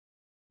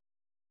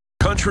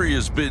country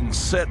has been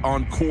set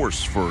on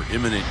course for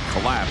imminent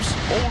collapse.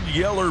 Old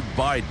Yeller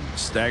Biden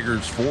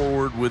staggers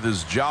forward with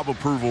his job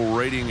approval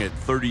rating at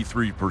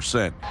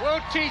 33%. We'll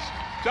teach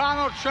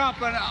Donald Trump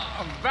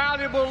a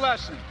valuable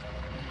lesson.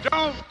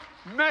 Don't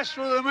mess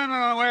with the women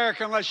in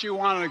America unless you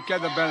want to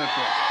get the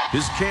benefit.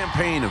 His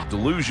campaign of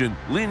delusion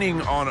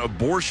leaning on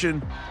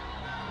abortion.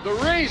 The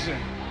reason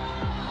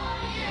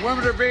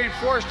women are being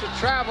forced to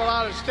travel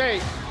out of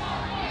state,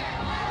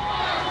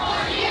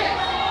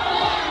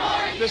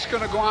 this is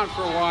going to go on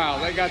for a while.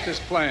 They got this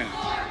plan.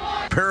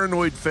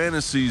 Paranoid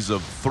fantasies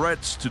of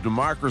threats to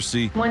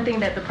democracy. One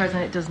thing that the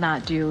president does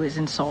not do is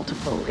insult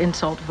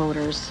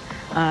voters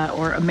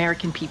or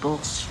American people.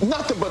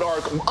 Nothing but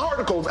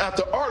articles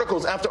after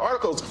articles after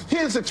articles. He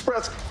has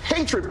expressed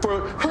hatred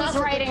for who's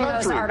writing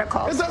those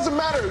articles. It doesn't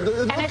matter.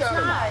 Look at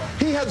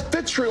him. He has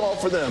vitriol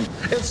for them.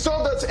 And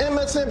so does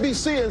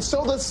MSNBC, and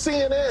so does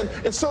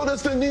CNN, and so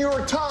does the New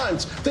York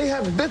Times. They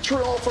have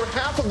vitriol for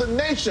half of the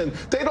nation.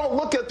 They don't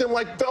look at them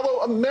like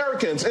fellow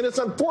Americans, and it's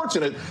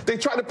unfortunate. They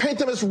try to paint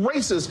them as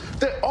racist.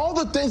 All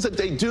the things that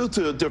they do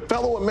to their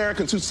fellow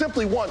Americans who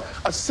simply want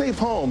a safe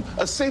home,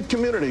 a safe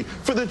community,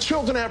 for their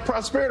children to have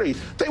prosperity,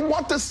 they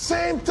want the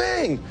same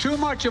thing. Too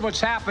much of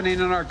what's happening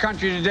in our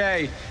country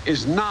today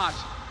is not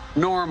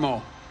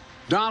normal.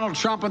 Donald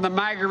Trump and the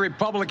MAGA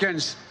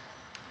Republicans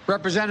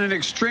represent an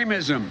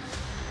extremism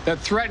that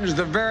threatens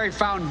the very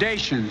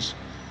foundations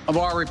of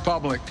our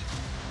republic.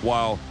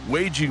 While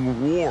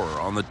waging war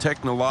on the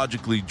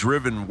technologically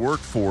driven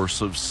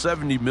workforce of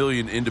 70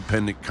 million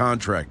independent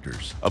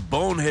contractors, a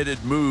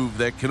boneheaded move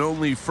that can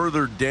only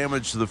further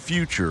damage the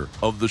future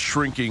of the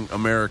shrinking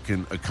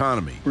American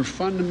economy. We're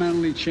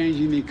fundamentally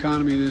changing the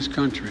economy of this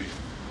country,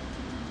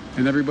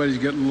 and everybody's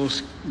getting a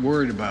little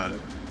worried about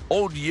it.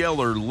 Old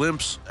Yeller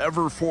limps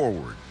ever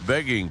forward,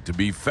 begging to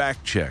be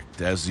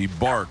fact-checked as he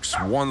barks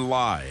one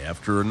lie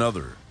after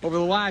another. Over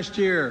the last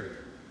year,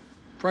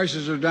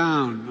 prices are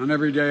down on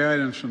everyday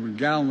items from a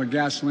gallon of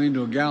gasoline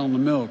to a gallon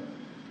of milk,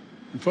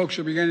 and folks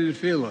are beginning to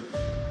feel it.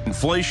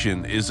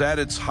 Inflation is at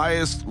its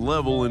highest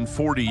level in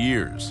 40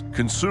 years.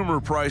 Consumer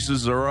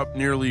prices are up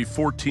nearly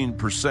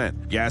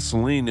 14%.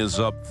 Gasoline is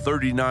up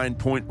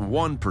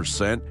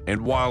 39.1%.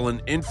 And while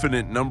an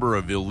infinite number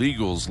of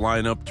illegals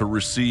line up to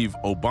receive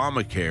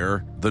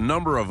Obamacare, the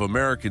number of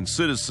American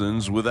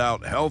citizens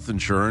without health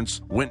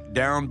insurance went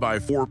down by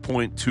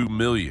 4.2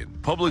 million.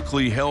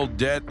 Publicly held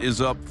debt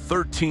is up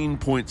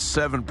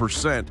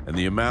 13.7%, and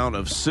the amount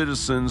of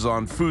citizens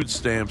on food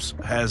stamps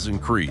has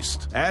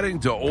increased.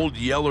 Adding to Old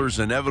Yeller's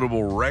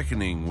inevitable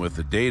reckoning with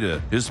the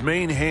data, his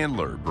main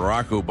handler,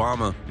 Barack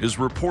Obama, is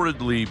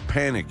reportedly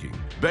panicking,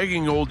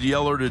 begging Old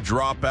Yeller to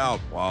drop out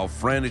while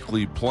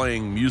frantically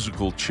playing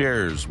musical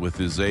chairs with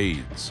his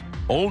aides.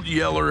 Old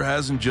Yeller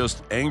hasn't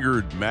just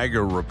angered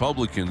MAGA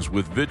Republicans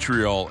with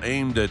vitriol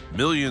aimed at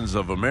millions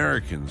of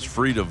Americans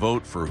free to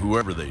vote for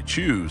whoever they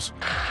choose.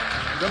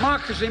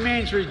 Democracy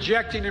means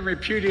rejecting and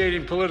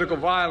repudiating political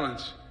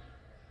violence,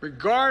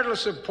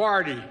 regardless of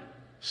party.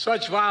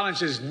 Such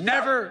violence is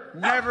never,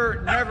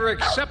 never, never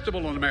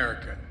acceptable in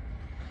America.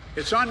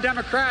 It's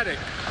undemocratic,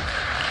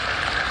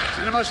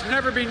 and it must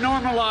never be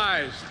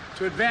normalized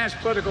to advance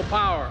political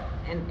power.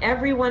 And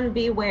everyone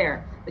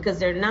beware, because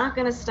they're not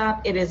going to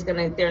stop.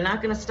 They're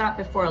not going to stop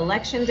before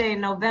Election Day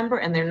in November,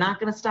 and they're not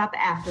going to stop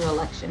after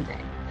Election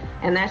Day.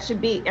 And that should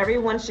be,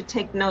 everyone should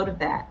take note of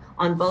that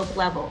on both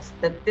levels,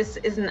 that this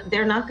isn't,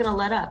 they're not going to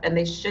let up, and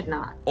they should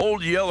not.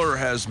 Old Yeller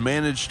has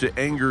managed to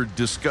anger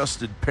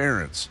disgusted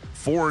parents,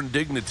 foreign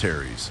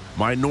dignitaries,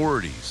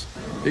 minorities.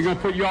 They're going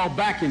to put you all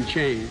back in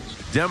chains.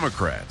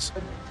 Democrats.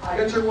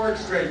 Get your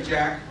words straight,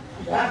 Jack.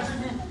 That's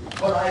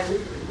what I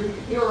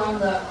hear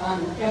on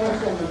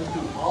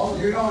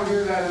MSNBC. You don't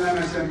hear that in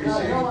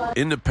MSNBC.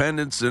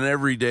 Independents and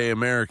everyday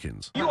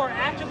Americans. You are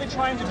actively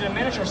trying to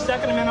diminish our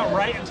Second Amendment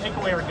right and take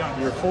away our guns.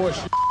 You're full of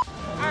shit.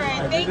 All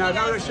right, thank you.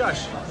 No,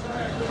 shush.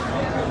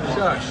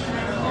 Shush.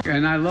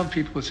 And I love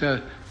people who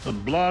say, the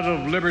blood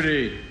of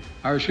liberty,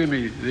 or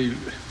the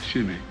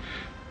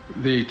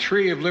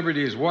tree of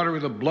liberty is watered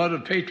with the blood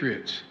of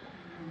patriots.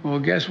 Well,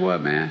 guess what,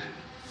 man?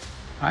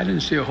 I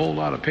didn't see a whole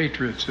lot of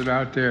patriots that are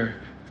out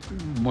there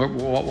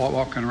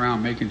walking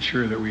around making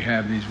sure that we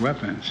have these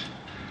weapons.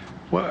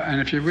 Well, and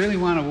if you really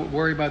want to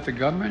worry about the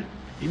government,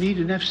 you need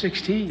an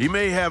F-16. He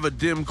may have a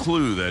dim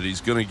clue that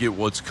he's going to get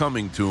what's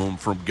coming to him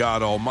from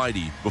God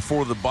Almighty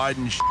before the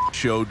Biden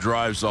show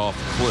drives off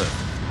the cliff.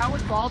 How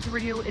involved were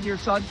you in your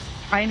son's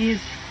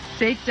Chinese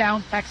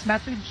shakedown text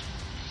message?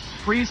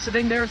 Were you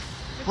sitting there?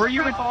 Were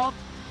you involved?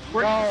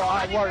 No,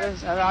 I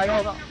wasn't, and I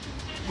don't know.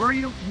 Were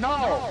you?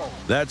 No.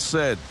 That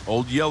said,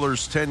 Old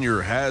Yeller's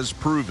tenure has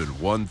proven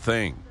one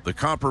thing. The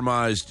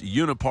compromised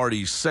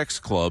uniparty sex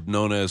club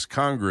known as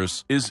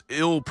Congress is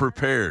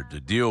ill-prepared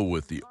to deal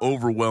with the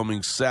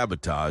overwhelming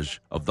sabotage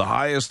of the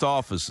highest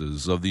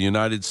offices of the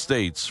United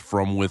States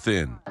from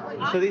within.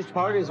 So these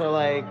parties are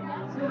like,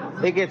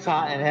 it gets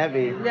hot and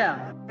heavy.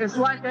 Yeah, it's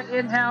like an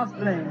in-house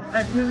thing.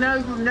 If you know,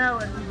 you know.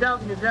 If you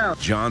don't, you don't.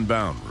 John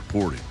Bound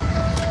reporting.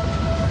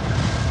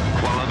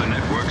 While other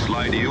networks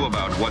lie to you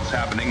about what's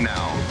happening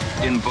now,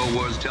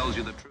 InfoWars tells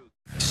you the truth.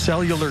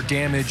 Cellular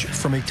damage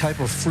from a type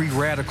of free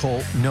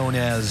radical known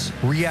as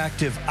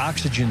reactive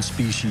oxygen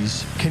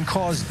species can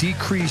cause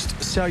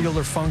decreased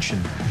cellular function.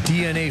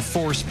 DNA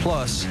Force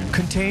Plus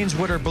contains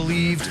what are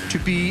believed to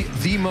be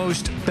the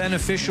most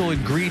beneficial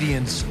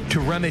ingredients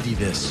to remedy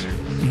this.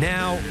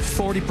 Now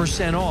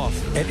 40% off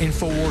at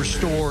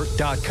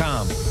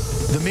InfoWarsStore.com.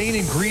 The main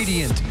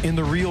ingredient in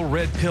the Real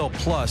Red Pill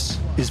Plus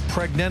is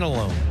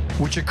pregnenolone,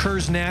 which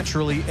occurs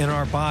naturally in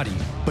our body,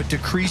 but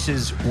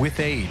decreases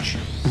with age.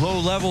 Low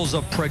levels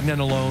of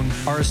pregnenolone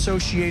are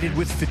associated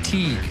with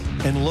fatigue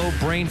and low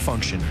brain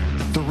function.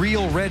 The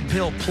Real Red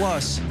Pill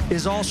Plus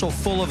is also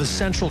full of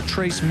essential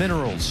trace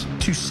minerals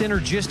to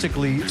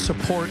synergistically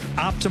support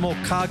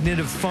optimal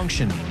cognitive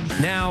function.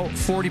 Now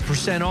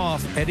 40%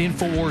 off at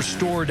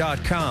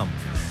InfoWarsStore.com.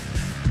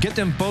 Get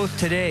them both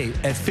today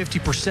at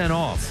 50%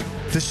 off.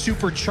 The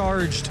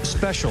Supercharged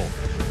Special.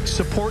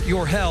 Support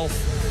your health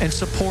and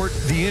support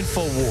the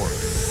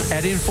InfoWar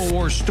at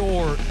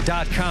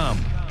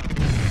InfoWarsStore.com.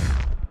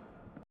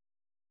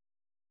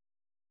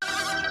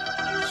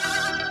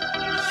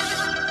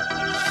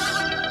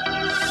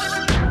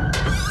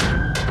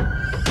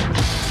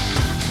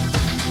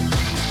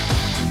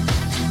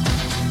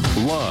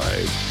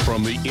 Live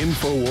from the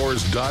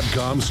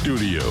Infowars.com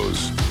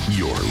studios,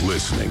 you're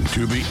listening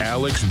to The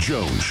Alex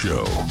Jones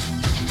Show.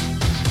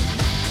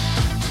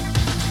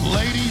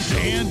 Ladies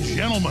and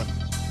gentlemen,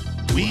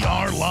 we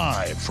are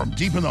live from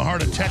deep in the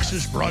heart of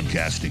Texas,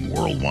 broadcasting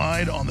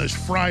worldwide on this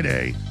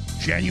Friday,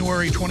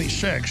 January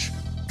 26,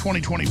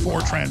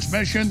 2024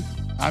 transmission.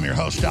 I'm your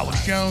host,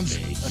 Alex Jones.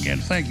 Again,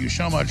 thank you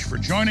so much for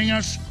joining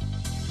us.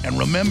 And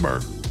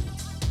remember,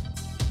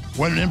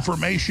 we're in an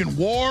information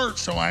war,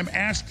 so I'm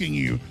asking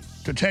you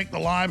to take the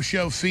live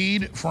show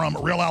feed from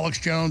Real Alex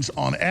Jones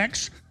on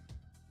X,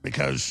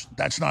 because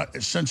that's not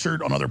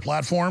censored on other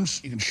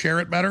platforms. You can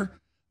share it better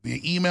via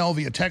email,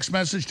 via text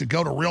message, to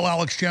go to Real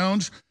Alex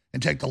Jones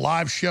and take the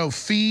live show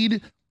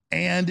feed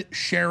and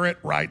share it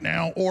right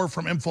now, or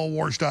from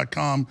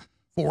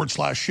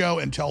Infowars.com/show,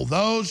 and tell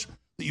those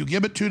that you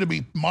give it to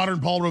be modern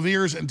Paul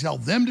Revere's, and tell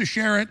them to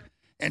share it,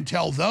 and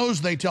tell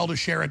those they tell to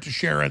share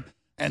it,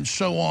 and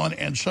so on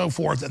and so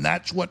forth. And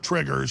that's what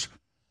triggers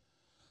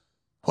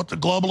what the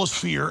globalists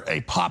fear, a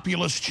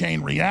populist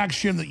chain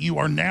reaction that you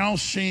are now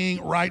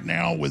seeing right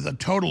now, with a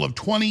total of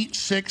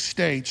 26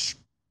 states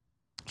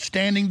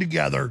standing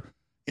together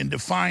in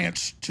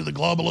defiance to the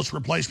globalist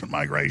replacement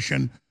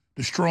migration,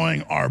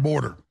 destroying our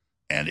border.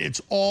 And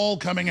it's all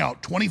coming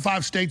out.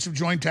 25 states have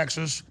joined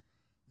Texas.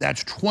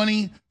 That's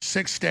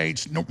 26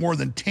 states. No more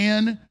than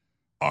 10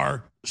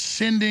 are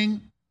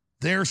sending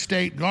their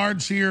state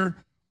guards here.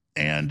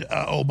 And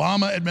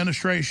Obama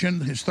administration,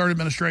 his third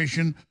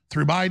administration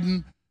through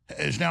Biden,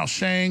 is now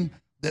saying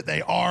that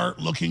they are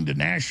looking to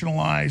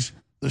nationalize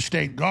the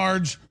state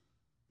guards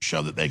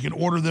so that they can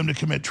order them to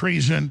commit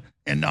treason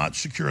and not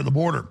secure the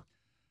border.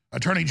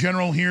 Attorney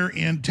General here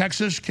in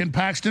Texas, Ken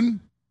Paxton,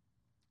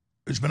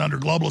 who's been under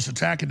globalist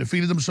attack and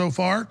defeated them so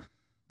far,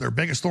 their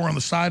biggest thorn on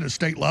the side at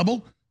state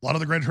level. A lot of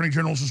the great attorney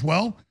generals as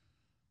well,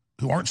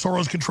 who aren't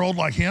Soros-controlled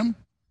like him.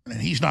 And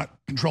he's not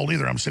controlled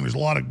either. I'm saying there's a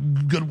lot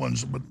of good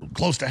ones, but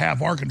close to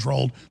half are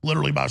controlled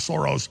literally by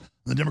Soros and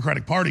the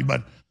Democratic Party.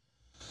 But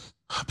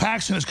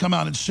Paxton has come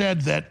out and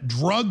said that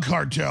drug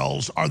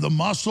cartels are the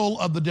muscle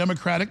of the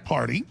Democratic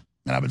Party,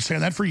 and I've been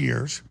saying that for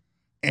years,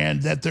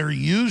 and that they're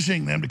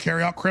using them to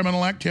carry out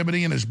criminal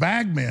activity and as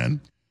bagmen,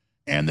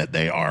 and that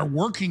they are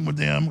working with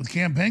them with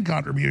campaign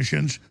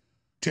contributions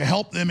to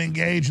help them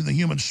engage in the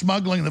human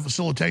smuggling and the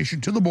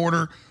facilitation to the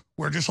border,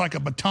 where just like a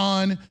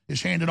baton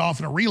is handed off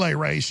in a relay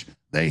race,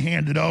 they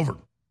hand it over.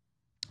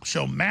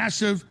 So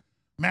massive,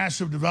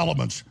 massive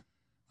developments.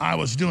 I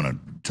was doing a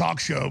talk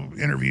show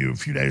interview a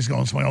few days ago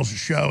on somebody else's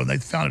show, and they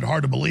found it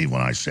hard to believe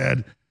when I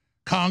said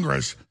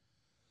Congress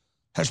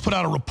has put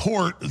out a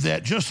report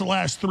that just the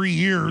last 3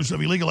 years of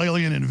illegal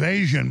alien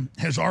invasion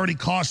has already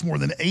cost more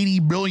than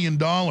 $80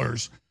 billion,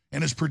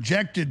 and is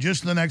projected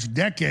just in the next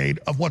decade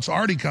of what's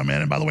already come in,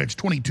 and by the way, it's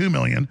 22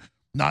 million,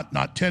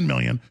 not 10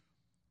 million,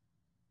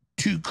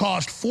 to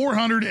cost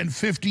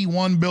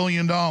 $451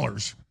 billion.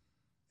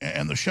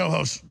 And the show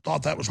host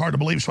thought that was hard to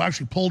believe, so I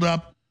actually pulled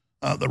up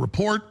the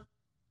report,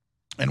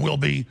 and we'll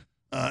be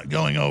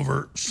going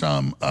over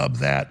some of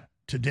that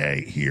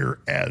today here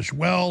as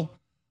well.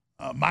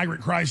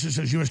 Migrant crisis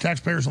has U.S.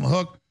 taxpayers on the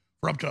hook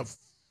for up to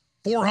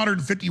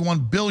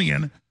 $451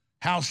 billion.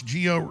 House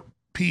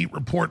GOP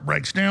report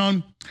breaks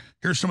down.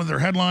 Here's some of their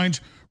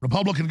headlines.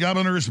 Republican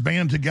governors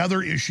band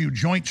together issue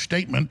joint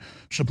statement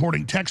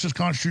supporting Texas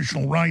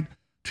constitutional right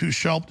to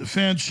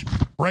self-defense.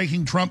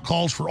 Breaking, Trump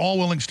calls for all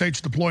willing states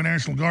to deploy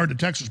National Guard to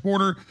Texas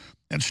border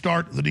and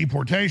start the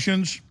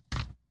deportations.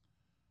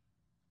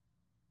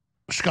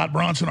 Scott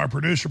Bronson, our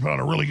producer, put out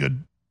a really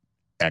good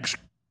X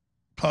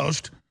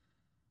post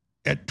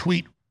at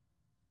Tweet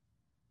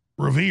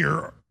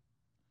Revere.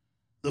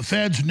 The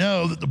feds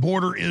know that the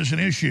border is an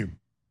issue.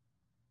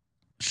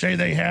 Say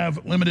they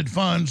have limited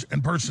funds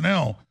and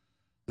personnel.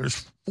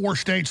 There's 4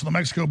 states on the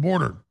Mexico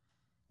border.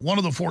 One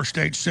of the 4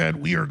 states said,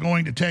 we are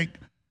going to take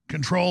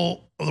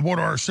control of the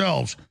border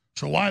ourselves.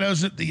 So why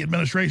doesn't the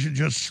administration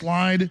just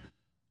slide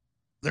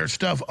their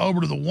stuff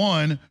over to the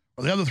one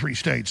or the other 3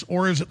 states?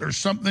 Or is it there's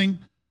something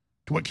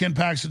to what Ken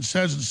Paxton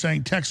says and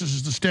saying Texas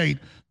is the state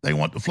they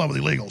want to flood with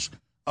illegals?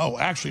 Oh,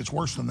 actually, it's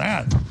worse than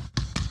that.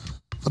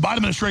 The Biden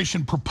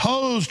administration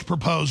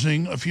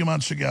proposing a few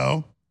months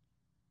ago,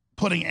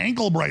 putting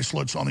ankle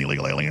bracelets on the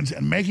illegal aliens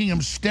and making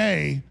them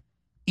stay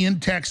in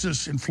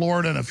Texas and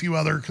Florida and a few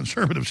other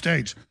conservative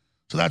states.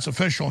 So that's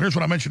official. Here's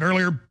what I mentioned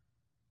earlier.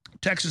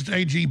 Texas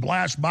AG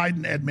blasts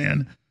Biden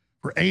admin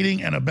for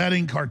aiding and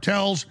abetting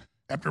cartels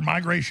after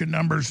migration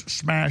numbers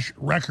smash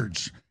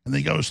records. And then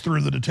he goes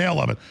through the detail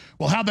of it.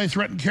 Well, how'd they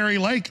threaten Carrie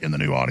Lake in the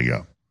new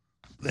audio?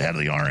 The head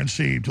of the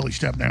RNC until he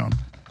stepped down.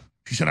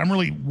 She said, I'm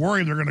really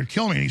worried they're going to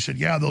kill me. And he said,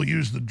 yeah, they'll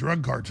use the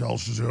drug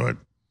cartels to do it.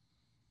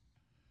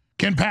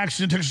 Ken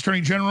Paxton, Texas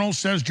Attorney General,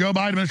 says Joe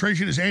Biden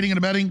administration is aiding and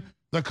abetting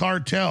the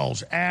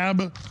cartels.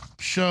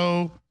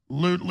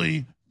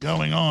 Absolutely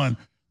going on.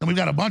 Then we've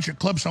got a bunch of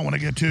clips I want to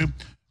get to.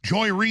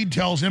 Joy Reid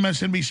tells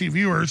MSNBC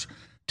viewers,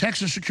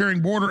 Texas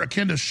securing border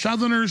akin to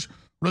Southerners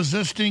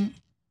resisting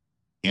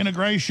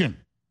integration.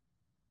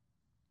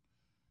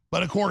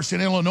 But of course,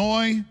 in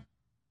Illinois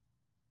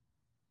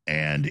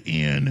and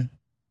in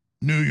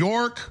New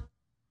York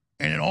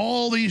and in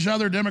all these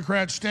other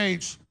Democrat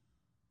states,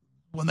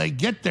 when they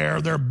get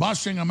there, they're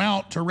busing them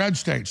out to red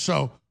states.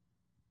 So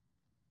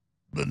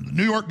the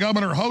New York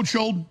Governor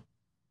Hochul,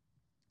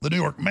 the New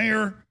York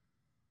mayor,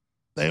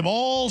 they've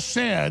all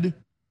said,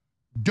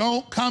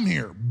 don't come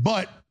here.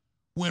 But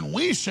when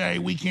we say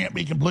we can't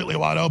be completely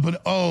wide open,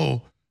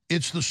 oh,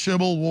 it's the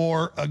Civil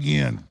War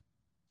again.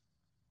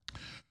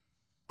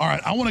 All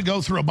right, I want to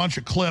go through a bunch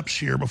of clips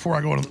here before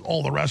I go into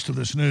all the rest of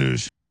this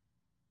news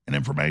and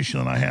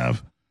information that I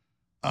have.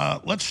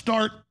 Let's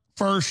start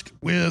first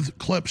with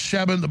clip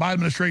 7. The Biden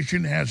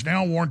administration has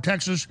now warned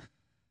Texas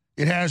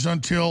it has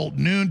until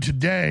noon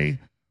today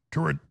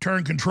to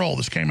return control.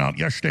 This came out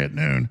yesterday at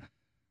noon.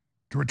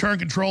 To return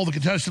control of the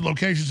contested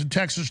locations in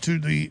Texas to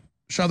the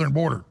southern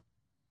border.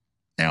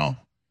 Now,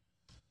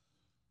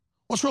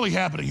 what's really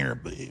happening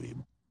here?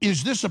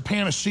 Is this a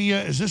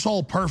panacea? Is this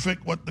all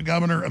perfect, what the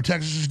governor of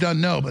Texas has done?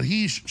 No, but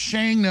he's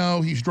saying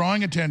no. He's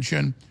drawing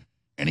attention,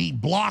 and he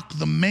blocked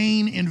the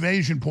main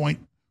invasion point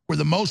where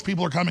the most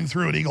people are coming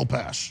through at Eagle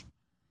Pass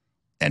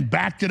and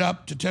backed it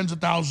up to tens of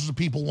thousands of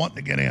people wanting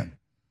to get in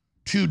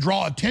to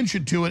draw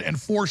attention to it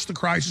and force the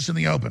crisis in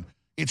the open.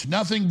 It's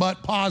nothing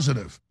but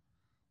positive.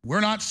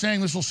 We're not saying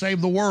this will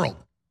save the world,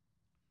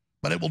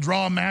 but it will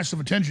draw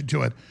massive attention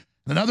to it.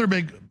 And another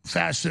big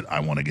facet I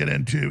want to get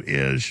into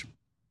is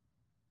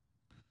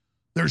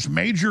there's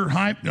major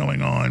hype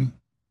going on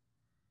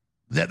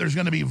that there's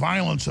going to be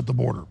violence at the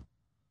border.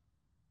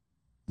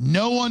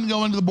 No one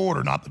going to the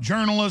border, not the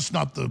journalists,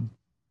 not the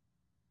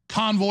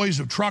convoys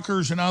of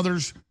truckers and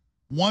others,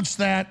 wants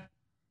that.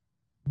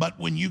 But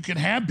when you can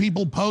have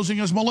people posing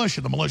as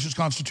militia, the militia is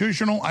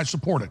constitutional, I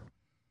support it.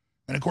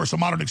 And of course, a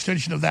modern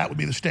extension of that would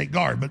be the state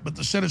guard, but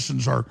the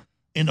citizens are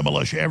in the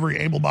militia, every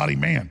able-bodied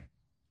man.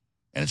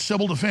 And it's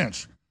civil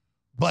defense.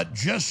 But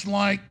just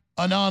like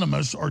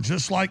Anonymous or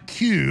just like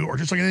Q or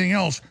just like anything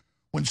else,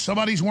 when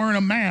somebody's wearing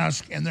a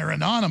mask and they're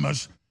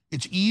anonymous,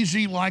 it's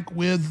easy, like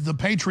with the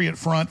Patriot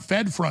Front,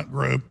 Fed Front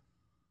group,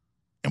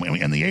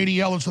 and the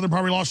ADL and Southern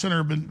Poverty Law Center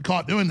have been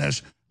caught doing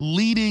this,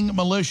 leading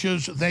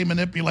militias they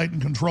manipulate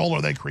and control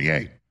or they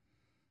create.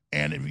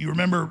 And if you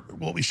remember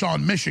what we saw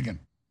in Michigan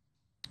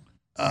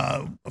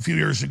a few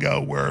years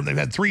ago, where they've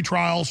had 3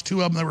 trials,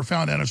 2 of them they were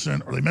found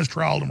innocent, or they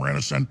mistrialed and were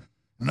innocent.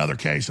 Another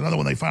case, another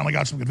one they finally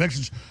got some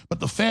convictions.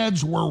 But the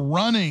feds were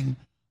running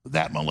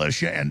that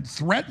militia and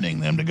threatening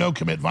them to go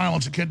commit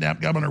violence and kidnap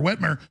Governor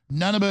Whitmer.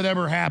 None of it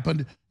ever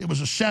happened. It was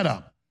a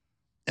setup.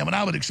 And when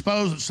I would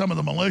expose that some of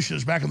the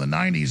militias back in the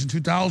 90s and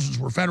 2000s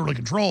were federally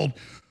controlled,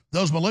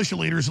 those militia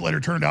leaders, it later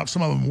turned out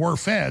some of them were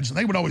feds, and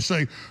they would always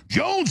say,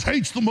 Jones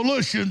hates the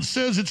militia and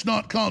says it's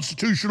not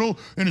constitutional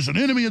and is an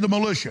enemy of the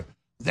militia.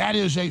 That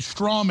is a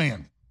straw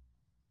man.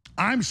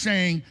 I'm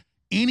saying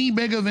any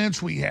big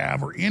events we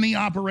have or any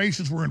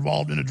operations we're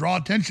involved in to draw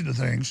attention to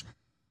things,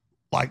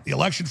 like the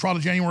election fraud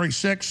of January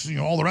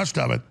 6th, all the rest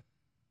of it,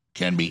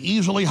 can be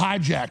easily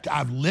hijacked.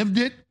 I've lived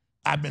it.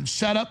 I've been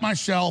set up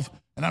myself,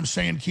 and I'm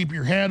saying keep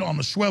your head on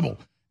the swivel.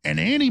 And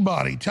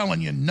anybody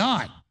telling you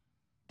not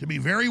to be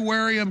very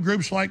wary of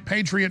groups like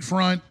Patriot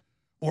Front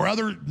or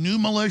other new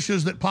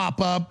militias that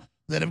pop up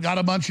that have got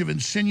a bunch of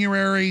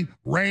incendiary,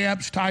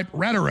 Ray-Epps-type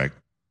rhetoric,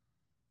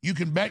 you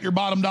can bet your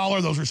bottom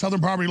dollar those are Southern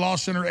Poverty Law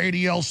Center,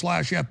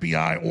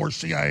 ADL/FBI, or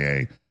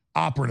CIA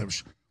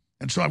operatives.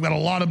 And so I've got a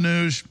lot of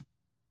news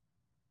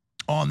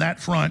on that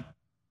front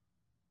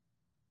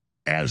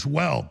as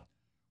well.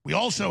 We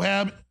also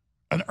have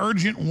an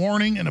urgent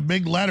warning and a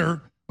big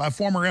letter by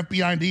former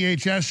FBI and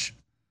DHS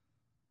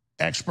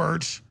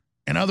experts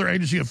and other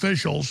agency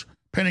officials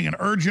penning an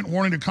urgent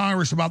warning to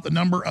Congress about the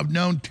number of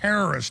known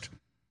terrorists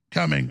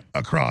coming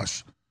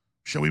across.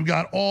 So we've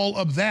got all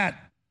of that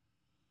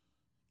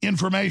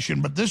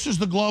information, but this is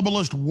the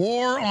globalist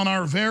war on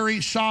our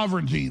very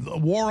sovereignty, the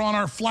war on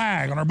our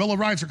flag, on our Bill of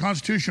Rights, our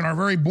Constitution, our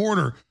very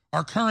border,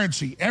 our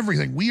currency,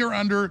 everything. We are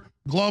under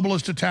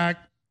globalist attack.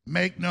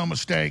 Make no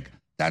mistake,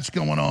 that's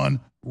going on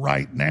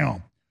right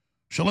now.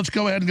 So let's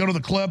go ahead and go to the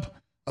clip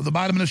of the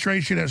Biden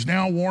administration has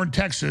now warned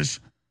Texas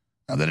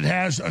that it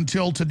has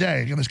until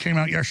today. Again, this came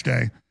out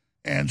yesterday.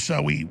 And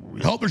so we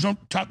hope there's no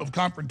type of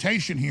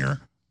confrontation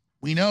here.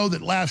 We know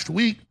that last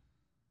week,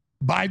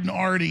 Biden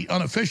already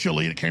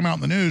unofficially, it came out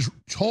in the news,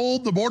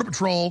 told the Border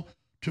Patrol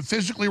to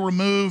physically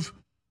remove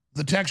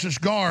the Texas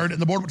Guard,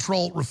 and the Border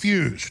Patrol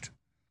refused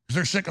because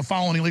they're sick of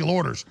following illegal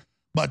orders.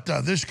 But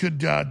this could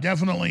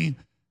definitely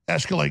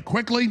escalate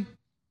quickly.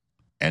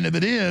 And if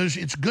it is,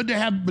 it's good to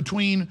have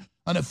between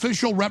an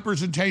official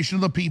representation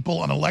of the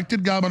people, an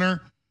elected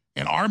governor,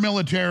 and our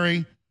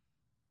military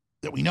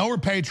that we know are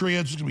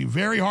patriots. It's going to be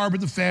very hard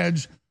with the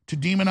feds to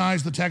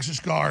demonize the Texas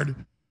Guard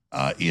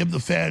if the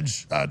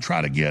feds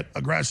try to get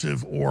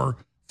aggressive or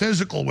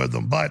physical with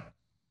them. But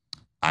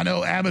I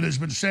know Abbott has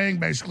been saying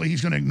basically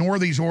he's going to ignore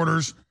these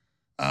orders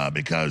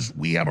because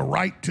we have a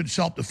right to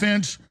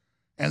self-defense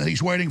and that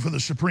he's waiting for the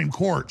Supreme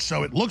Court.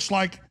 So it looks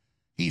like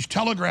he's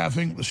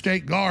telegraphing the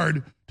state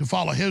guard to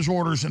follow his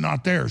orders and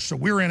not theirs. So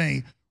we're in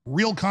a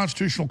real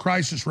constitutional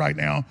crisis right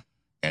now.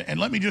 And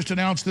let me just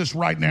announce this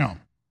right now.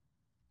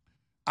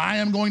 I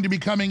am going to be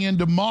coming in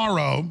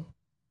tomorrow.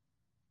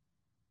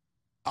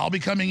 I'll be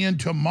coming in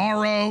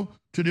tomorrow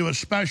to do a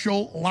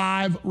special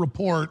live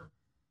report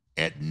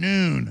at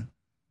noon.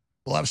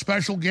 We'll have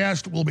special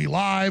guests. We'll be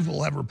live.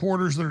 We'll have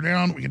reporters that are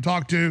down that we can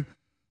talk to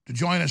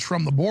join us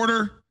from the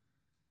border.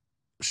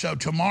 So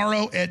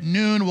tomorrow at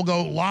noon, we'll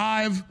go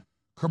live,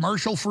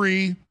 commercial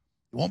free.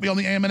 It won't be on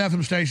the AM and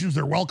FM stations.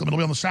 They're welcome. It'll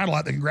be on the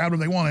satellite. They can grab it if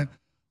they want it.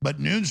 But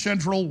noon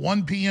Central,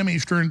 1 p.m.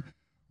 Eastern,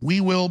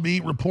 we will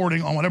be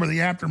reporting on whatever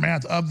the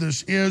aftermath of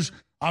this is.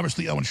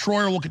 Obviously, Owen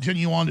Schroyer will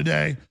continue on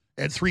today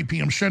at 3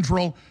 p.m.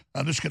 Central.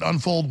 This could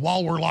unfold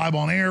while we're live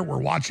on air. We're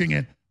watching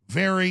it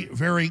very,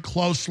 very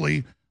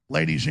closely,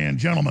 ladies and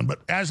gentlemen. But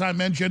as I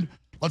mentioned,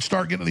 let's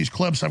start getting to these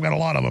clips. I've got a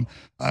lot of them.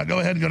 Go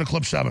ahead and go to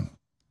clip 7.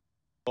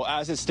 Well,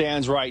 as it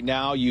stands right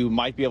now, you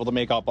might be able to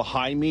make out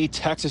behind me,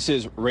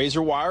 Texas's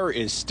razor wire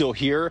is still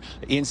here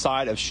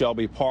inside of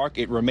Shelby Park.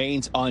 It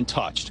remains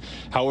untouched.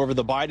 However,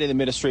 the Biden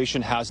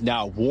administration has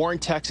now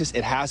warned Texas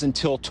it has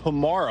until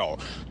tomorrow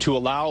to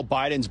allow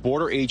Biden's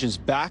border agents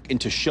back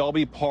into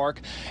Shelby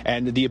Park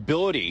and the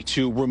ability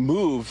to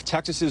remove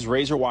Texas's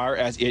razor wire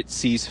as it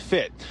sees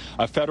fit.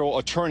 A federal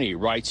attorney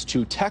writes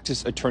to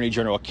Texas Attorney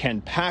General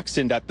Ken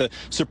Paxton that the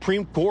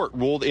Supreme Court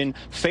ruled in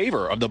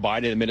favor of the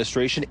Biden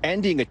administration,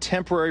 ending a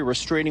temporary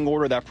restraining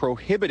order that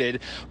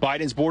prohibited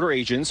Biden's border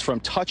agents from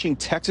touching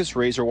Texas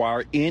razor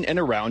wire in and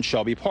around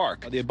Shelby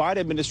Park. The Biden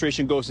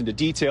administration goes into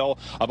detail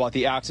about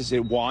the access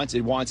it wants.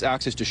 It wants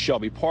access to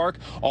Shelby Park,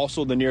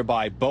 also the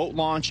nearby boat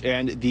launch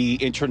and the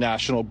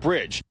international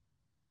bridge.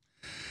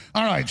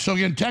 All right. So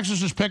again,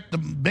 Texas has picked the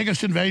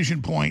biggest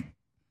invasion point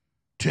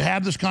to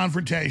have this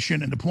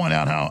confrontation and to point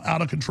out how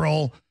out of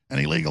control and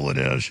illegal it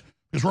is,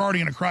 because we're already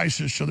in a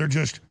crisis. So they're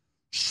just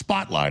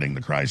spotlighting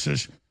the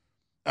crisis.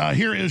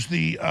 Here is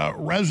the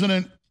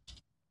resident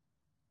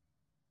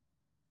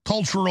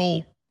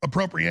cultural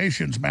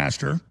appropriations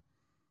master.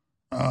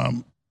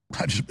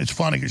 It's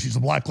funny because she's a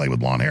black lady with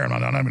blonde hair.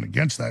 I'm not even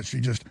against that. She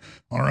just,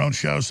 on her own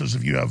show, says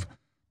if you have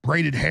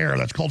braided hair,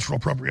 that's cultural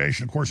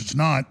appropriation. Of course, it's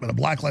not, but a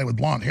black lady with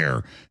blonde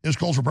hair is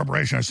cultural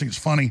appropriation. I just think it's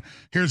funny.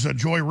 Here's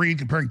Joy Reid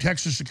comparing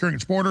Texas securing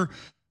its border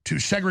to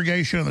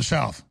segregation in the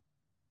South.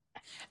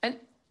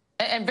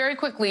 And very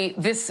quickly,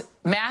 this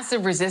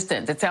massive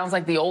resistance, it sounds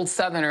like the old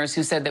Southerners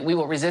who said that we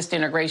will resist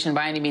integration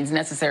by any means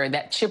necessary,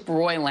 that Chip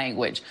Roy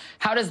language.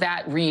 How does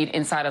that read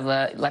inside of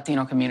the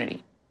Latino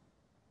community?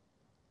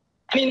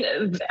 I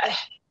mean,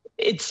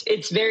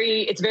 it's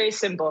very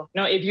simple.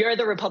 You know, if you're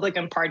the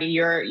Republican Party,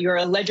 you're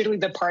allegedly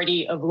the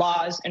party of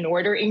laws and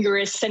order, and you're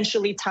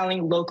essentially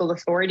telling local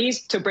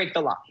authorities to break the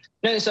law.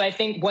 No, so I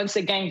think once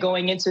again,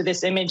 going into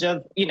this image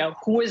of, you know,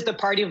 who is the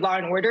party of law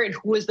and order and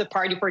who is the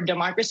party for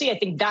democracy, I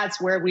think that's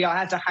where we all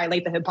have to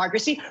highlight the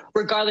hypocrisy,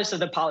 regardless of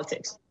the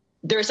politics.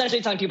 They're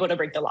essentially telling people to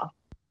break the law.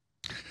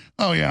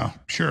 Oh, yeah,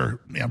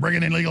 sure. Yeah,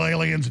 bringing in illegal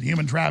aliens and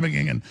human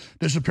trafficking and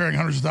disappearing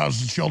hundreds of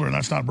thousands of children,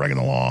 that's not breaking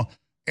the law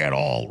at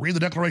all. Read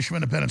the Declaration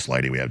of Independence,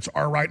 lady. It's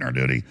our right and our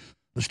duty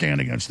to stand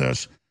against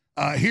this.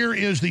 Here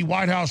is the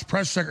White House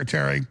press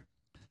secretary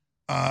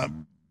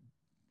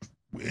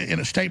in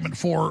a statement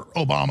for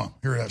Obama.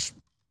 Here it is.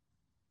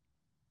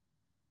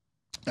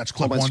 That's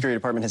clip 1. The Security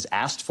Department has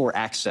asked for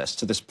access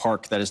to this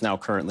park that is now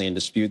currently in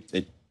dispute.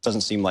 It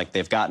doesn't seem like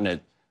they've gotten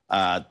it.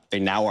 They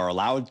now are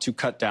allowed to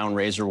cut down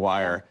razor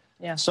wire.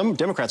 Yeah. Some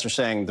Democrats are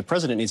saying the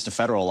president needs to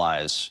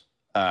federalize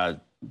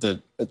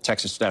the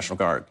Texas National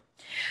Guard.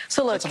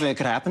 So look, is that something that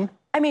could happen?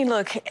 I mean,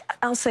 look,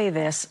 I'll say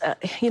this.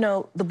 You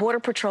know, the Border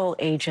Patrol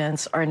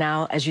agents are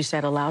now, as you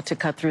said, allowed to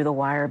cut through the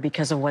wire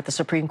because of what the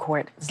Supreme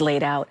Court has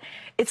laid out.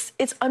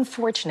 it's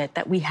unfortunate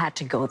that we had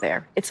to go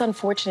there. It's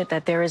unfortunate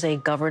that there is a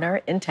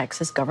governor in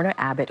Texas, Governor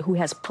Abbott, who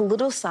has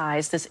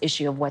politicized this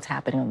issue of what's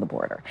happening on the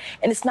border.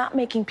 And it's not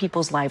making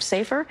people's lives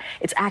safer.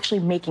 It's actually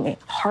making it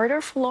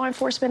harder for law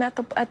enforcement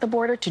at the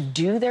border to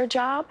do their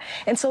job.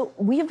 And so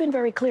we have been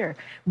very clear.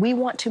 We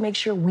want to make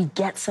sure we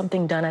get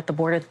something done at the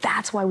border.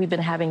 That's why we've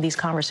been having these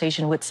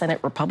conversations with Senate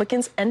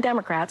Republicans and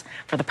Democrats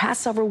for the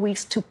past several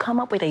weeks to come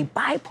up with a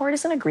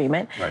bipartisan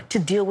agreement to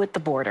deal with the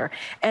border.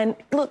 And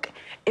look,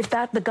 if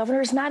the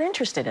governor is not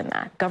interested in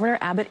that, Governor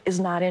Abbott is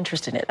not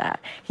interested in that.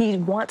 He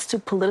wants to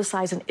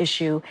politicize an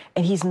issue,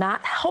 and he's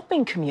not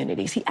helping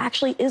communities. He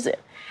actually isn't.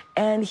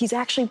 And he's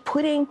actually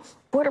putting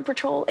Border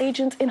Patrol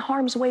agents in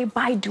harm's way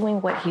by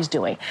doing what he's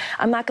doing.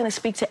 I'm not going to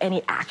speak to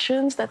any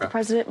actions that the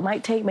president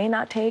might take, may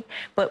not take,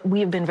 but we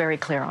have been very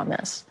clear on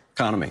this.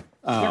 Economy.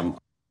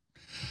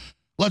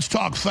 Let's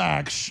talk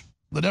facts.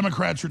 The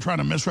Democrats are trying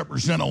to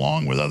misrepresent,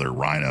 along with other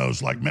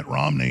rhinos like Mitt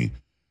Romney,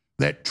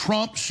 that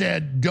Trump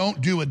said,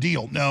 don't do a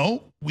deal.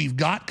 No, we've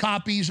got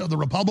copies of the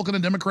Republican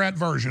and Democrat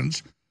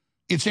versions.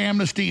 It's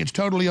amnesty. It's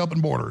totally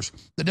open borders.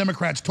 The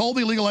Democrats told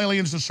the illegal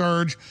aliens to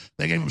surge.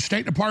 They gave them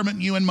State Department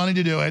and UN money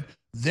to do it.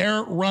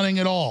 They're running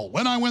it all.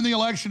 When I win the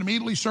election,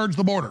 immediately surge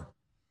the border.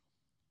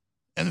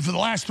 And for the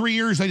last 3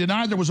 years, they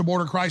denied there was a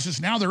border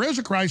crisis. Now there is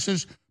a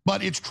crisis,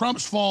 but it's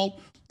Trump's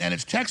fault and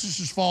it's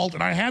Texas's fault.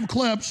 And I have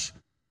clips.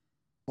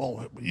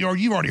 Well,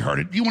 you've already heard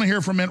it. Do you want to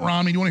hear from Mitt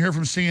Romney? Do you want to hear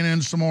from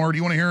CNN some more? Do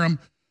you want to hear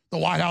the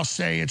White House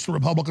say it's the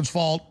Republicans'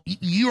 fault?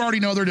 You already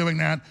know they're doing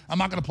that. I'm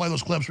not going to play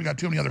those clips. We got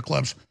too many other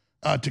clips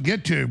to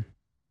get to.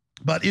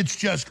 But it's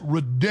just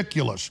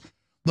ridiculous.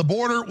 The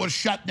border was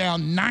shut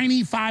down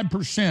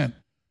 95%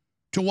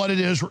 to what it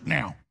is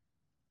now.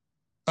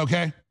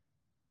 Okay?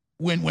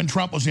 When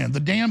Trump was in. The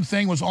damn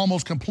thing was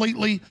almost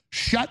completely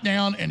shut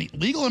down, and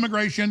legal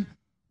immigration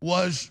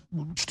was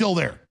still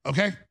there.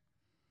 Okay?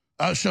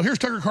 So here's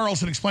Tucker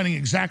Carlson explaining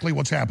exactly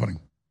what's happening.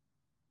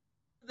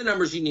 The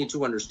numbers you need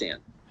to understand.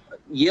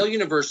 Yale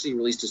University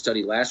released a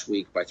study last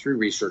week by 3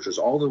 researchers,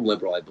 all of them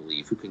liberal, I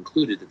believe, who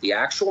concluded that the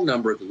actual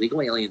number of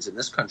illegal aliens in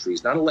this country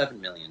is not 11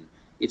 million,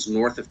 it's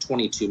north of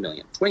 22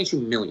 million.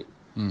 22 million.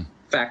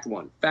 Fact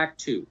 1. Fact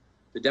 2,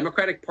 the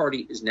Democratic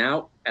Party is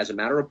now, as a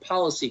matter of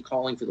policy,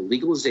 calling for the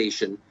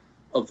legalization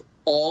of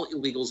all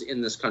illegals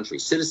in this country,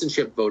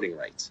 citizenship, voting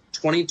rights.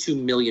 22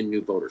 million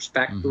new voters.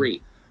 Fact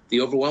 3, the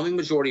overwhelming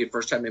majority of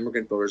first-time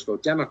immigrant voters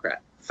vote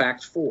Democrat.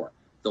 Fact 4,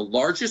 the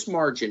largest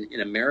margin in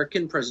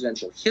American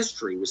presidential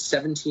history was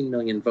 17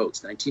 million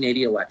votes,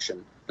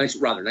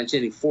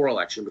 1984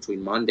 election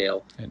between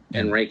Mondale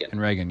and Reagan.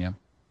 And Reagan, yeah.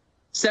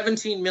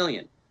 17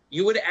 million.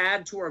 You would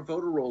add to our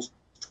voter rolls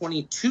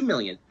 22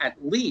 million, at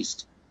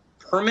least,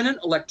 permanent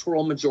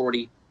electoral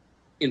majority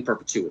in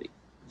perpetuity.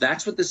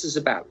 That's what this is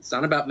about. It's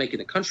not about making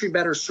the country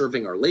better,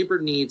 serving our labor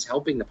needs,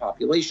 helping the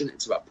population.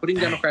 It's about putting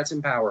Democrats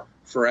in power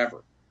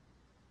forever.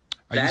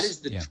 That is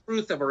the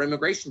truth of our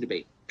immigration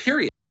debate,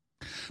 period.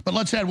 But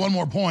let's add one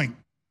more point.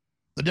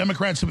 The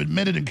Democrats have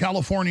admitted in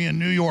California and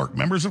New York,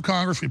 members of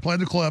Congress, we played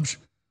the clips,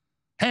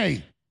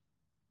 hey,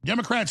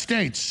 Democrat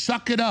states,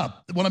 suck it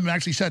up. One of them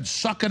actually said,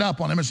 suck it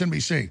up on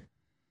MSNBC.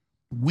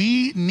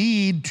 We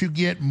need to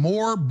get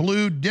more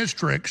blue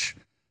districts.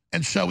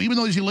 And so even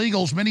though these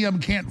illegals, many of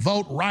them can't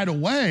vote right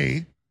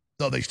away,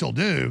 though they still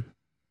do,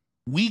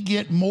 we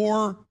get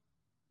more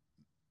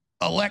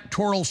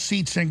electoral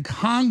seats in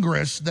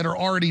Congress that are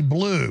already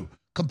blue.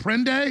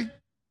 Comprende?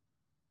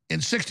 In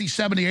 60,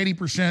 70,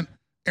 80%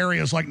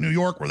 areas like New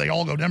York where they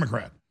all go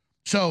Democrat.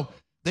 So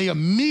they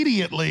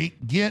immediately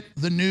get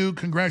the new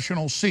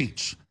congressional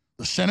seats.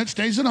 The Senate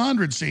stays at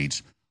 100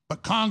 seats,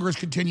 but Congress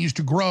continues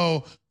to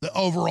grow the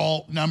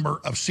overall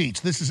number of seats.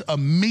 This is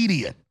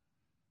immediate.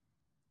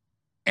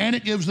 And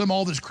it gives them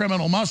all this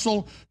criminal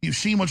muscle. You've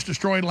seen what's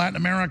destroyed Latin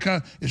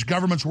America is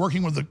governments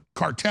working with the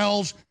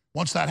cartels.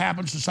 Once that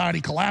happens, society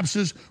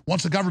collapses.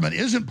 Once the government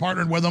isn't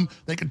partnered with them,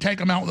 they can take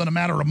them out within a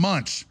matter of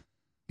months.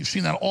 You've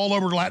seen that all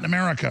over Latin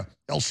America,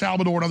 El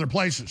Salvador and other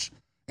places.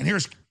 And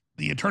here's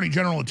the Attorney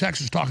General of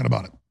Texas talking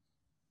about it.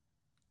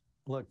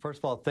 Look, first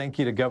of all, thank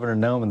you to Governor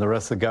Noem and the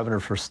rest of the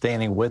governors for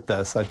standing with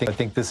us. I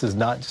think this is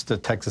not just a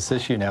Texas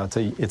issue now.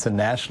 It's a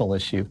national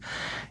issue.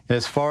 And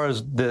as far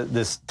as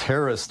this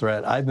terrorist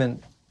threat, I've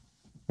been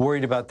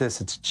worried about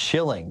this. It's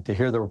chilling to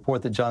hear the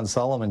report that John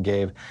Solomon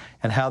gave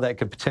and how that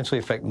could potentially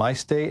affect my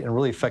state and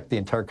really affect the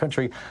entire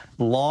country.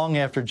 Long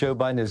after Joe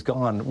Biden is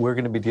gone, we're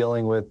going to be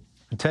dealing with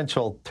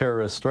potential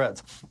terrorist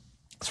threats.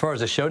 As far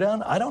as a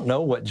showdown, I don't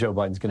know what Joe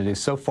Biden's going to do.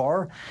 So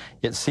far,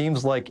 it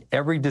seems like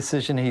every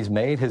decision he's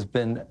made has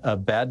been a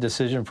bad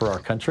decision for our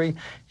country.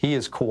 He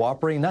is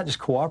cooperating, not just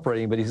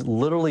cooperating, but he's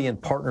literally in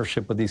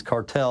partnership with these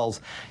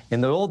cartels. In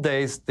the old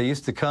days, they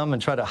used to come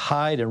and try to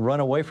hide and run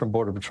away from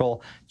Border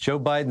Patrol. Joe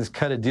Biden's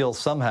cut a deal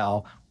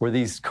somehow where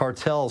these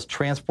cartels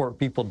transport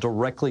people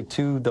directly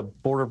to the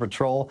Border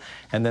Patrol,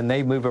 and then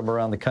they move them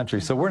around the country.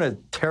 So we're in a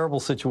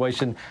terrible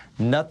situation,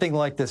 nothing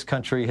like this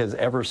country has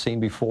ever seen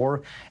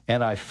before,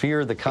 and I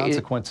fear the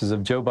consequences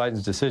of Joe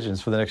Biden's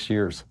decisions for the next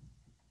years.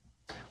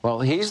 Well,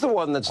 he's the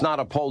one that's not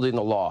upholding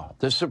the law.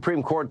 This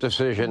Supreme Court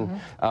decision,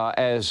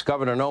 as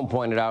Governor Noem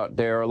pointed out,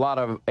 there are a lot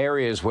of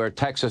areas where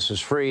Texas is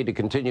free to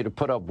continue to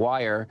put up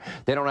wire.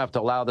 They don't have to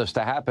allow this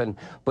to happen.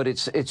 But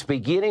it's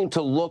beginning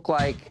to look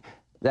like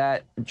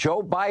that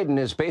Joe Biden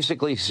is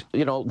basically,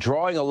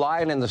 drawing a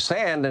line in the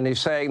sand, and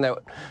he's saying that,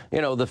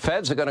 the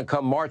feds are going to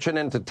come marching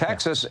into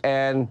Texas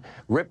and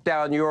rip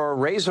down your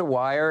razor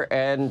wire.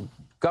 And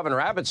Governor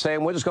Abbott's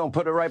saying, we're just going to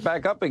put it right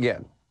back up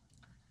again.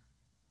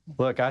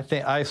 Look, I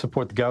think I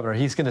support the governor.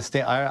 He's going to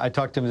stand. I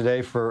talked to him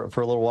today for a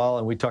little while,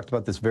 and we talked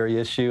about this very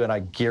issue, and I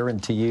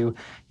guarantee you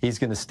he's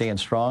going to stand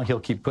strong. He'll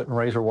keep putting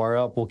razor wire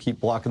up. We'll keep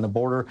blocking the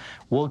border.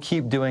 We'll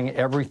keep doing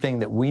everything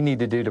that we need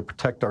to do to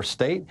protect our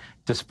state,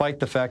 despite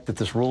the fact that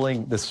this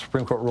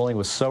Supreme Court ruling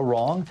was so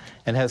wrong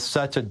and has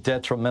such a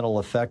detrimental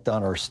effect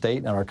on our state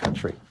and our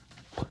country.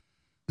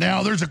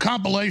 Now, there's a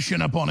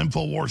compilation up on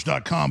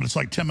Infowars.com, but it's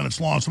like 10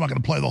 minutes long, so I'm not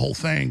going to play the whole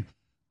thing,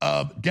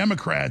 of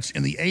Democrats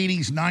in the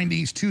 80s,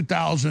 90s,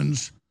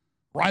 2000s,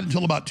 right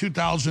until about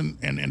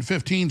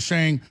 2015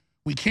 saying,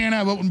 we can't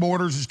have open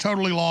borders, it's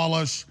totally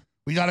lawless,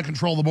 we got to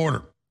control the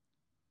border.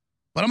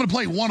 But I'm going to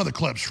play one of the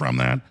clips from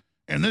that,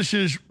 and this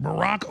is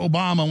Barack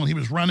Obama when he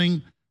was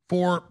running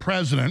for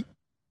president.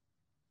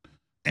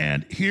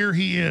 And here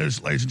he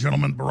is, ladies and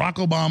gentlemen, Barack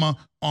Obama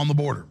on the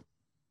border.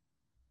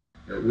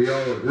 We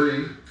all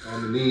agree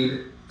on the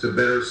need to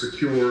better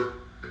secure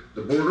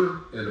the border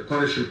and to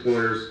punish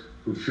employers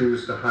who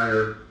choose to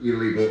hire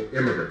illegal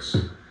immigrants.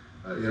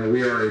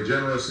 We are a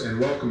generous and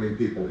welcoming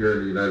people here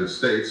in the United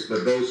States,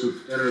 but those who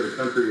enter the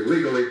country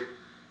illegally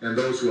and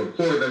those who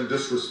employ them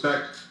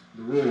disrespect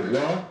the rule of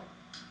law,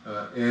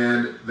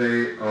 and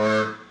they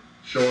are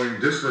showing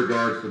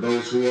disregard for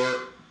those who are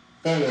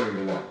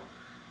following the law.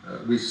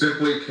 We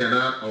simply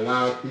cannot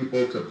allow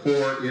people to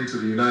pour into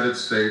the United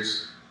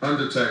States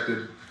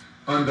undetected,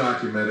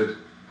 undocumented,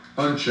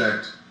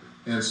 unchecked,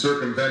 and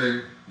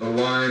circumventing the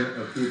line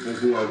of people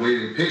who are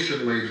waiting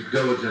patiently,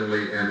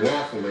 diligently, and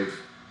lawfully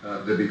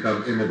to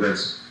become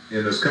immigrants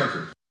in this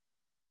country.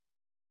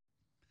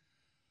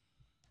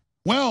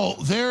 Well,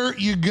 there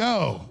you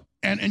go.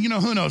 And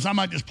who knows, I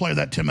might just play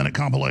that 10-minute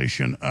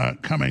compilation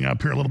coming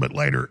up here a little bit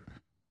later.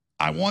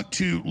 I want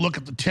to look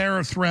at the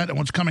terror threat and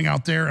what's coming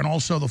out there, and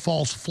also the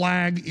false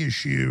flag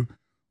issue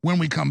when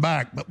we come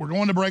back. But we're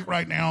going to break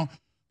right now.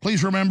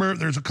 Please remember,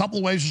 there's a couple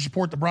of ways to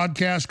support the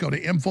broadcast. Go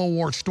to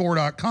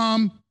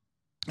InfoWarsStore.com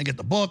and get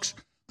the books,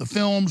 the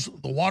films,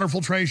 the water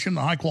filtration,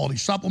 the high-quality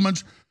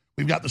supplements.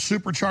 We've got the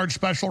Supercharged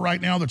special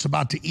right now that's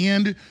about to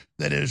end.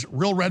 That is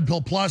Real Red Pill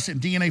Plus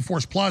and DNA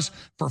Force Plus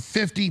for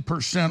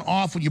 50%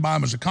 off when you buy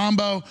them as a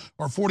combo,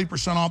 or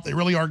 40% off. They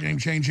really are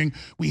game-changing.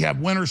 We have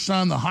Winter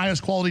Sun, the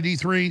highest quality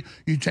D3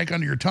 you take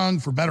under your tongue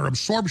for better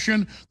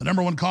absorption. The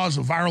 #1 cause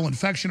of viral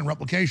infection and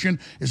replication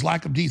is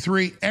lack of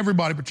D3.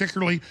 Everybody,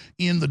 particularly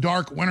in the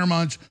dark winter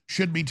months,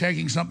 should be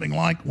taking something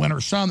like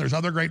Winter Sun. There's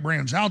other great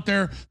brands out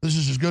there. This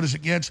is as good as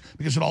it gets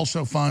because it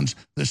also funds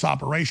this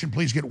operation.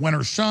 Please get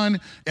Winter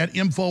Sun at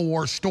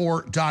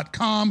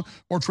InfoWarsStore.com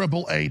or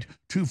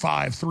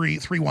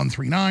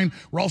 888-253-3139.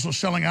 We're also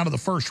selling out of the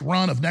first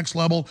run of Next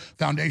Level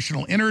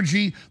Foundational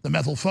Energy, the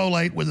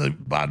methylfolate with the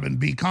vitamin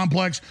B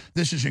complex.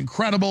 This is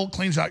incredible.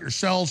 Cleans out your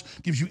cells,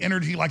 gives you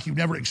energy like you've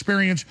never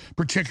experienced,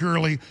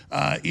 particularly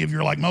if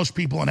you're like most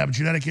people and have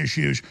genetic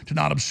issues to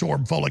not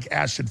absorb folic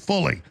acid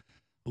fully.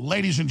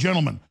 Ladies and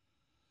gentlemen,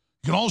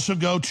 you can also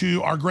go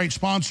to our great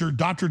sponsor,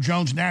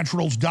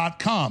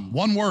 DrJonesNaturals.com.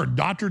 One word,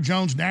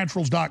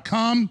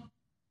 DrJonesNaturals.com,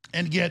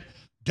 and get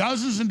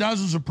dozens and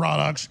dozens of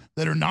products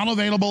that are not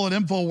available at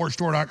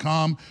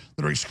InfoWarsStore.com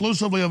that are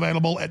exclusively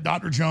available at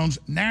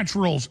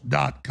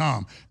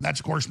DrJonesNaturals.com.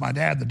 That's, of course, my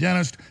dad, the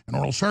dentist and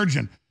oral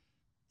surgeon.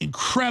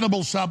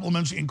 Incredible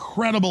supplements,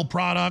 incredible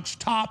products,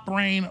 Top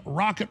Brain,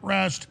 Rocket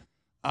Rest,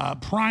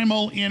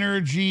 Primal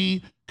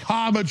Energy,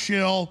 Kava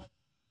Chill,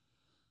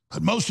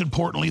 but most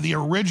importantly, the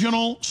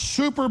original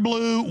Super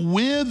Blue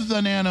with the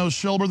Nano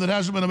Silver that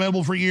hasn't been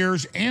available for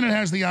years, and it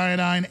has the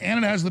iodine,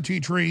 and it has the tea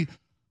tree.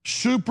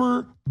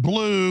 Super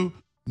Blue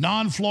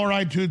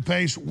non-fluoride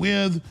toothpaste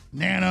with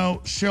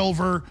nano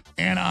silver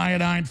and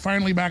iodine,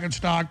 finally back in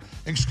stock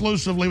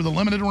exclusively with a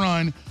limited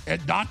run at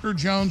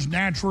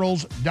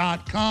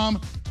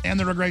DrJonesNaturals.com. And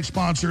they're a great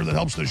sponsor that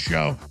helps this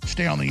show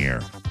stay on the air.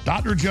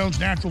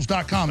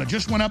 DrJonesNaturals.com. It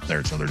just went up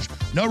there, so there's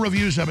no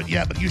reviews of it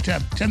yet, but it used to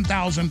have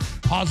 10,000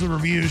 positive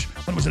reviews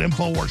when it was at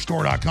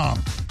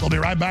InfoWarsStore.com. We'll be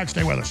right back.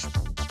 Stay with us.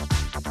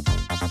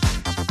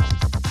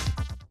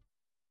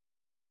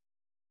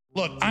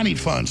 Look, I need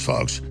funds,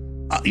 folks.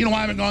 You know why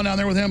I haven't gone down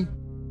there with him?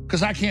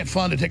 Because I can't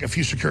fund to take a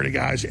few security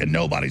guys, and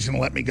nobody's going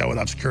to let me go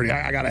without security.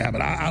 I got to have it.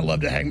 I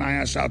love to hang my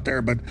ass out there,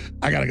 but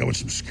I got to go with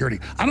some security.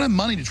 I don't have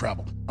money to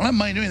travel. I don't have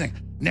money to do anything.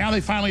 Now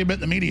they finally admit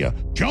in the media,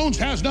 Jones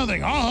has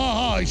nothing.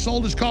 He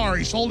sold his car.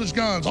 He sold his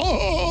guns.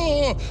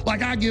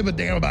 Like I give a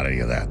damn about any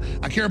of that.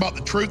 I care about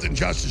the truth and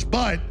justice,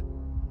 but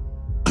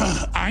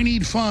I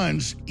need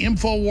funds.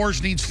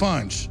 InfoWars needs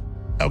funds,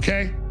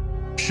 okay?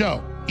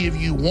 So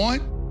if you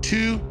want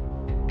to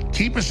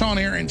keep us on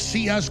air and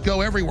see us go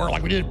everywhere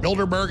like we did at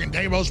Bilderberg and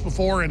Davos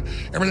before and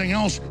everything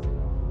else,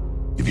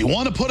 If you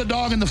want to put a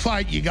dog in the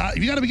fight, you got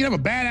to have a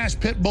badass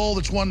pit bull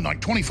that's won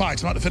like 20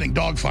 fights. I'm not defending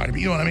dog fighter, but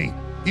you know what I mean.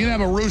 You can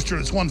have a rooster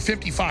that's won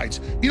 50 fights.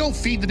 You don't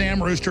feed the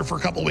damn rooster for a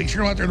couple of weeks.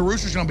 You're out there, the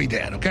rooster's going to be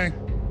dead, okay?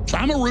 So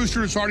I'm a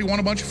rooster that's already won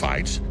a bunch of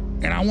fights,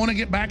 and I want to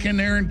get back in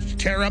there and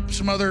tear up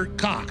some other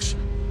cocks.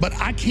 But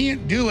I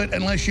can't do it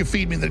unless you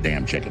feed me the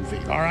damn chicken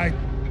feed, all right?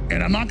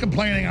 And I'm not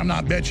complaining. I'm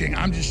not bitching.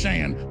 I'm just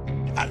saying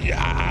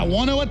I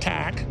want to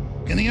attack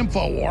in the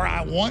InfoWar.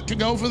 I want to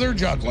go for their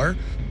juggler.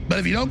 But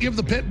if you don't give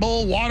the pit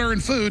bull water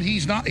and food,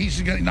 he's going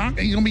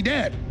to be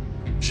dead.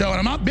 So, and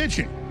I'm not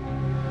bitching.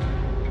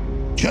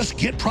 Just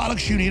get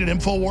products you need at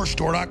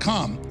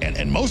InfoWarsStore.com.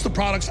 And most of the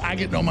products I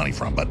get no money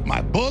from. But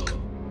my book,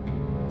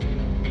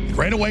 The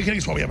Great Awakening,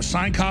 is why we have a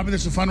signed copy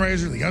that's a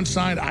fundraiser. The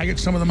unsigned, I get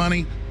some of the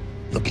money.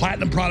 The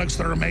platinum products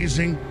that are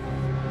amazing.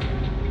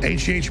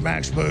 HGH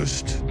Max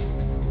Boost.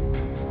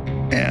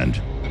 And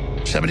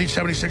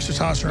 1776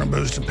 Testosterone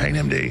Boost and Pain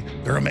MD.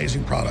 They're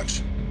amazing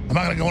products. I'm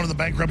not going to go into the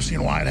bankruptcy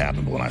and why it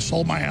happened, but when I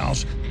sold my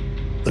house,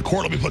 the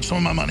court let me put some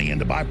of my money in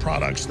to buy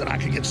products that I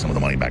could get some of the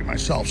money back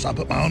myself. So I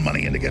put my own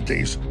money in to get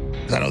these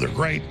because I know they're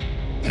great.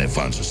 And it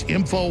funds us.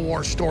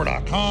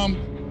 InfoWarsStore.com.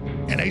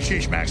 And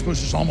HGH Max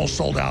Boost is almost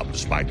sold out.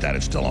 Despite that,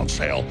 it's still on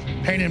sale.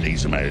 Pain MD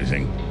is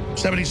amazing.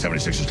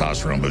 1776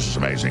 Testosterone Boost is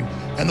amazing.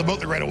 And the book,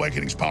 The Great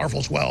Awakening, is powerful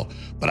as well.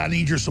 But I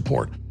need your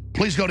support.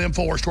 Please go to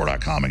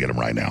InfoWarsStore.com and get them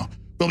right now.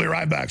 We'll be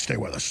right back. Stay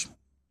with us.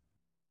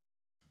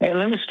 Hey,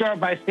 let me start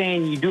by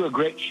saying you do a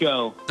great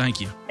show.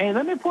 Thank you. Hey,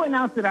 let me point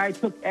out that I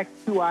took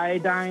X2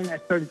 iodine. I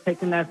started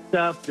taking that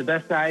stuff. The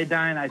best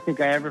iodine I think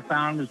I ever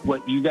found is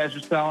what you guys are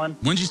selling.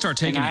 When did you start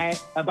taking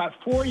it?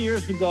 About 4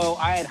 years ago,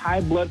 I had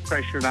high blood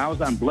pressure, and I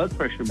was on blood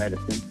pressure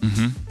medicine.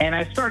 Mm-hmm. And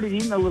I started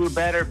eating a little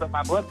better, but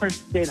my blood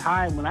pressure stayed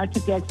high. And when I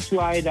took X2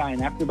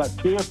 iodine, after about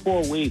 3 or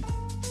 4 weeks,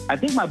 I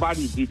think my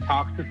body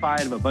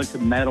detoxified of a bunch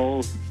of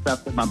metals and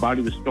stuff that my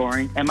body was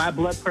storing. And my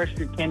blood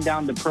pressure came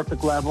down to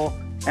perfect level.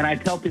 And I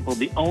tell people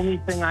the only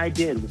thing I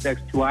did was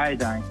X2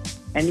 iodine.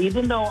 And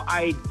even though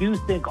I do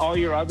think all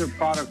your other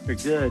products are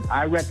good,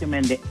 I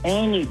recommend to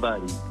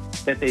anybody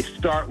that they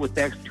start with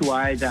X2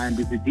 iodine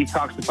because it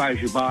detoxifies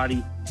your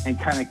body and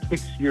kind of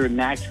kicks your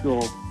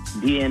natural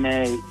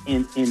DNA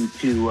into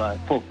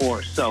full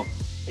force. So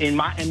in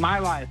my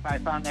life, I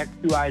found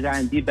X2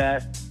 iodine the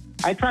best.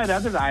 I tried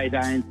other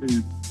iodines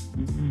and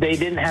they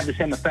didn't have the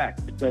same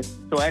effect. But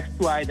so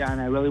X2 iodine,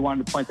 I really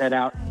wanted to point that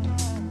out.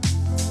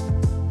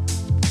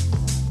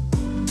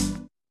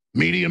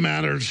 Media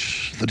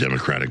Matters, the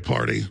Democratic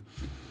Party,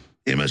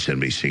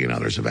 MSNBC, and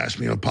others have asked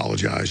me to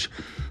apologize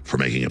for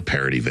making a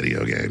parody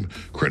video game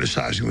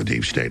criticizing the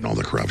deep state and all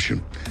the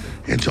corruption.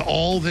 And to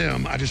all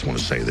them, I just want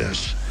to say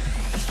this.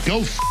 Go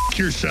f***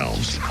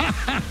 yourselves.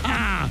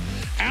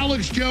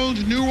 Alex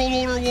Jones' New World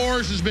Order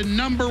Wars has been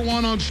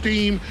 #1 on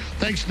Steam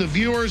thanks to the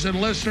viewers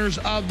and listeners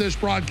of this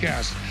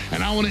broadcast.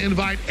 And I want to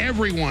invite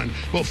everyone,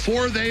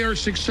 before they are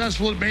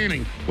successful at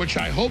banning, which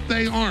I hope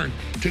they aren't,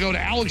 to go to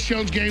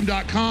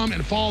AlexJonesGame.com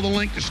and follow the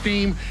link to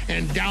Steam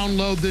and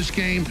download this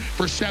game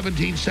for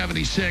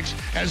 $17.76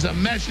 as a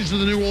message to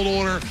the New World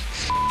Order.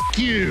 F***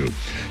 you.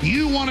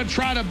 You want to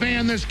try to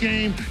ban this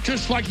game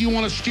just like you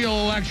want to steal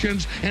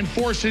elections and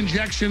force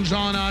injections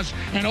on us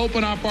and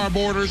open up our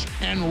borders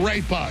and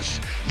rape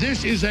us.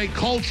 This is a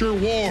culture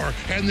war,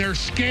 and they're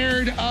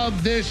scared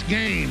of this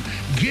game.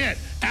 Get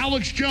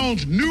Alex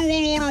Jones' New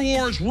World Order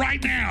Wars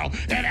right now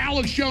at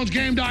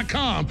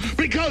AlexJonesGame.com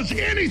because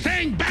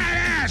anything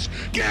badass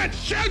gets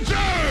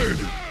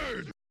censored!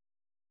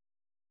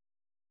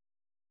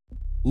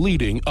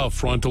 Leading a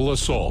frontal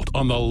assault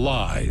on the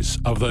lies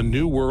of the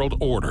New World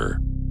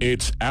Order,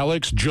 it's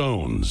Alex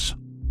Jones.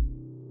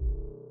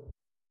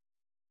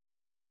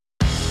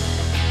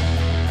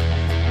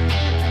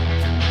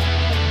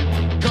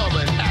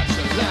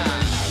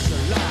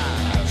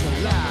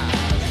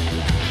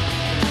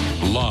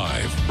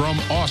 Live from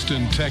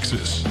Austin,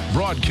 Texas,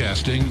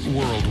 broadcasting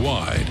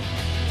worldwide,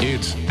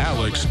 it's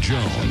Alex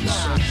Jones.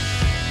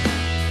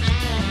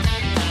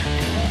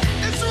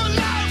 It's a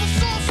reliable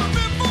source of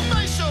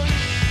information.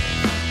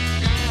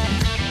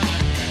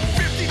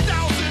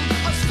 50,000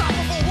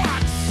 unstoppable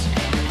watts.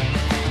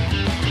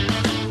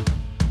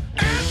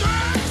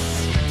 Anthrax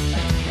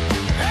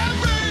and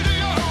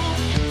radio.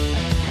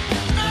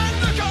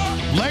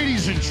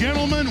 Ladies and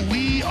gentlemen,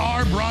 we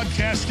are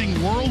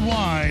broadcasting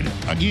worldwide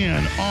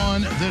again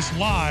on this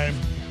live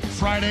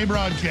Friday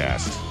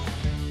broadcast.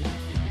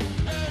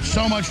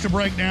 So much to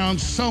break down,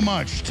 so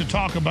much to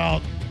talk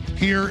about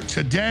here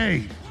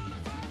today.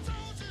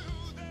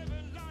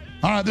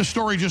 All right, this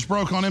story just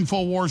broke on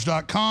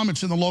Infowars.com.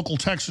 It's in the local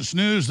Texas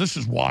news. This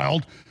is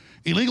wild.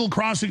 Illegal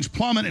crossings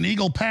plummet in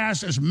Eagle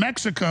Pass as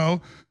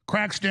Mexico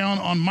cracks down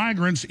on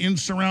migrants in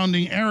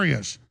surrounding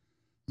areas.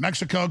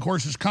 Mexico, of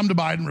course, has come to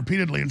Biden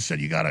repeatedly and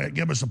said, you got to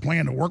give us a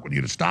plan to work with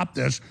you to stop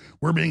this.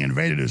 We're being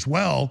invaded as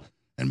well.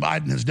 And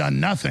Biden has done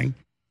nothing.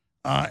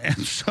 And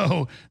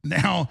so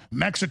now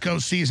Mexico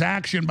sees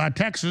action by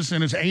Texas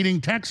and is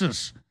aiding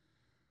Texas.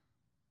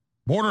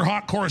 Border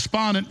Hawk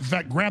correspondent, in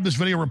fact, grab this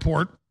video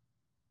report,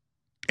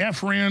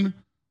 Efrain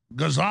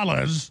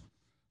Gonzalez,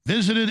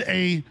 visited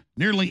a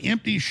nearly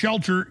empty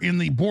shelter in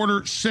the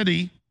border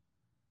city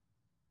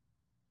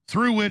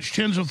through which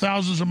tens of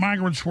thousands of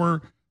migrants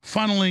were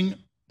funneling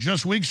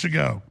just weeks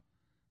ago.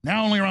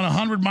 Now only around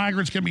 100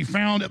 migrants can be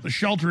found at the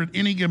shelter at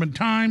any given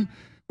time,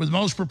 with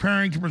most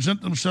preparing to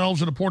present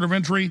themselves at a port of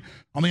entry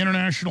on the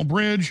international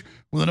bridge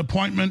with an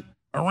appointment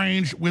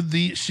arranged with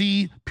the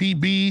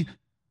CPB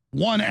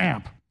One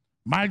app.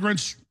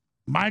 Migrants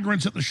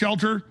at the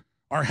shelter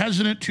are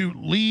hesitant to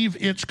leave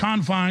its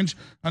confines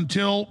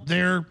until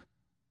they're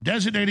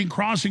designating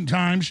crossing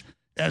times,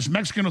 as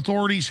Mexican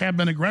authorities have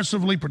been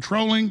aggressively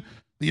patrolling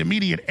the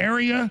immediate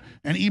area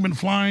and even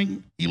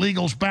flying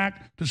illegals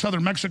back to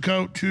southern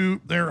Mexico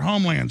to their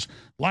homelands,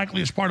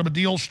 likely as part of a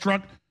deal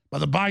struck by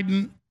the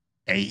Biden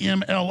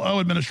AMLO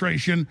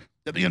administration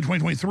at the end of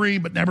 2023,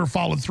 but never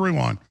followed through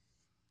on.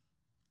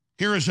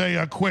 Here is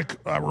a quick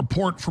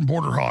report from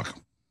Border Hawk.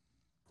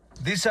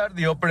 These are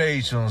the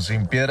operations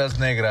in Piedras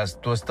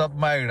Negras to stop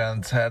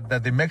migrants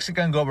that the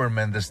Mexican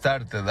government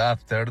started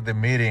after the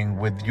meeting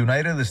with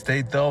United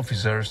States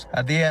officers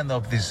at the end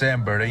of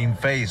December in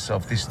face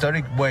of the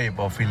historic wave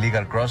of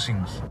illegal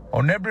crossings.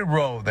 On every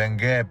road and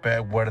gap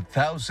where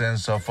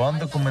thousands of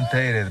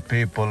undocumented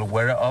people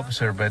were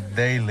observed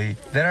daily,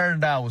 there are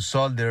now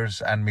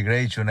soldiers and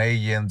migration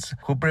agents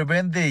who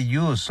prevent the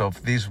use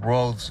of these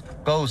roads,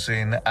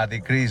 causing a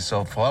decrease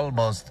of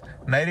almost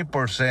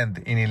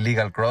 90% in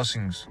illegal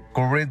crossings.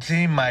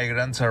 Currently,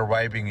 migrants are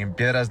arriving in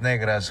Piedras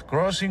Negras,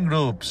 crossing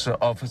groups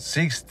of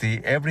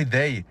 60 every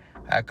day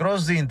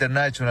across the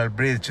international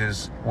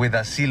bridges with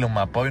asylum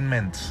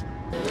appointments.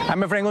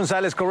 I'm Efrain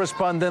Gonzalez,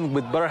 correspondent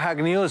with Border Hawk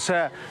News.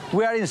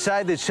 We are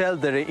inside the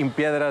shelter in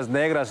Piedras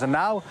Negras, and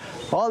now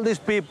all these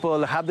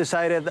people have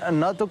decided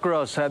not to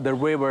cross the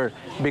river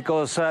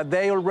because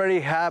they already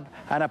have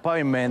an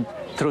appointment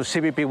through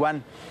CBP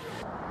One.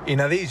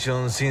 In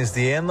addition, since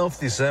the end of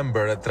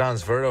December, a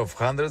transfer of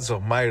hundreds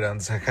of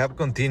migrants have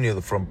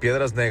continued from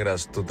Piedras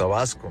Negras to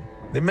Tabasco.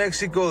 The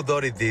Mexico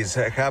authorities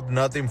have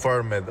not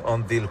informed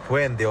until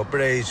when the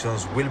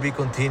operations will be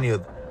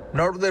continued,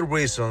 nor the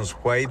reasons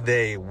why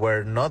they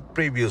were not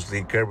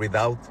previously carried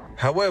out.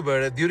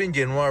 However, during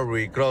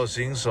January,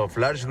 crossings of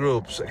large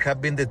groups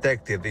have been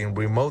detected in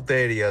remote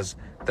areas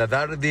that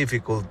are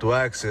difficult to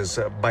access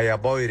by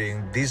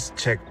avoiding these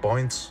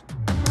checkpoints.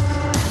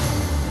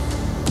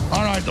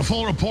 All right, the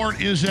full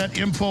report is at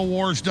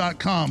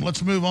Infowars.com.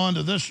 Let's move on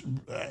to this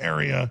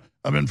area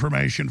of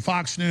information.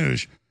 Fox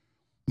News.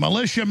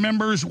 Militia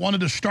members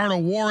wanted to start a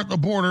war at the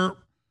border.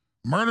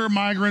 Murder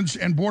migrants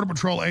and Border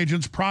Patrol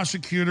agents,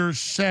 prosecutors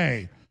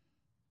say.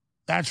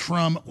 That's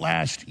from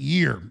last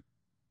year.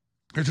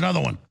 Here's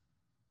another one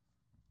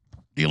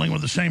dealing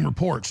with the same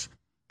reports.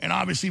 And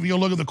obviously, if you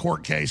look at the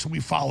court case, and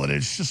we followed it,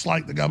 it's just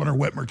like the Governor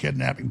Whitmer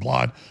kidnapping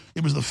plot.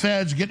 It was the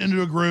feds getting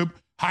into a group,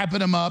 hyping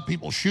them up,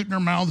 people shooting their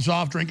mouths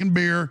off, drinking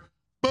beer.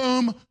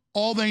 Boom,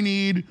 all they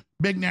need,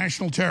 big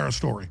national terror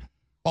story.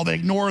 While they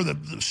ignore the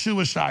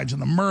suicides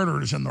and the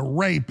murders and the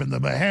rape and the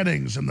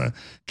beheadings and the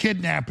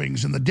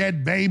kidnappings and the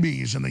dead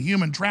babies and the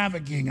human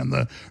trafficking and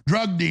the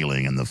drug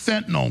dealing and the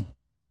fentanyl.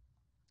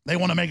 They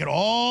want to make it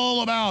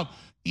all about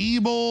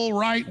evil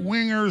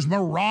right-wingers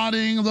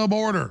marauding the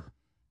border.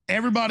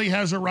 Everybody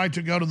has a right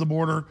to go to the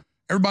border.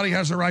 Everybody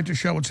has a right to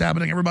show what's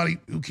happening. Everybody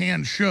who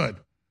can should.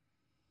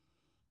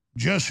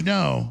 Just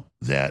know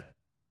that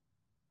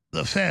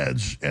the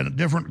feds and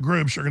different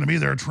groups are going to be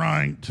there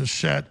trying to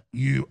set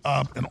you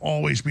up, and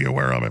always be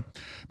aware of it.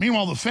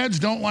 Meanwhile, the feds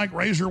don't like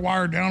razor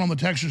wire down on the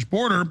Texas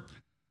border,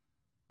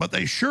 but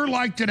they sure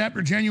liked it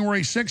after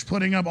January 6th,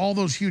 putting up all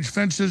those huge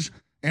fences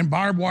and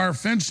barbed wire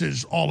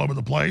fences all over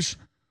the place.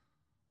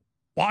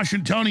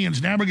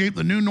 Washingtonians navigate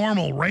the new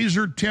normal,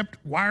 razor-tipped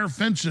wire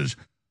fences.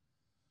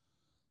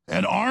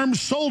 And armed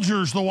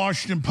soldiers, the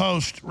Washington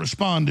Post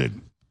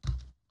responded.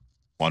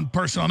 One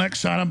person on X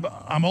side,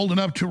 I'm old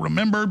enough to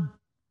remember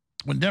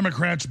when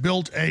Democrats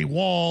built a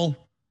wall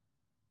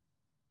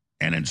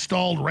and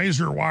installed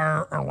razor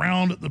wire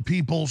around the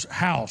people's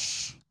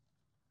house.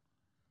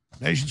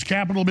 Nation's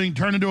capital being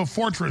turned into a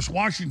fortress,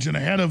 Washington,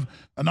 ahead of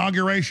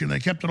inauguration. They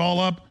kept it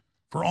all up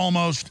for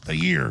almost a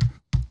year.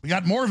 We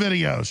got more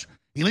videos.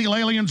 Illegal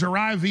aliens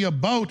arrive via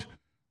boat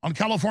on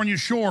California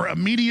shore,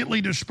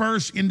 immediately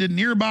disperse into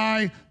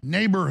nearby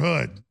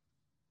neighborhood.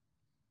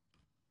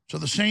 So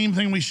the same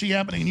thing we see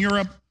happening in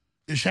Europe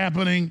is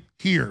happening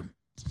here.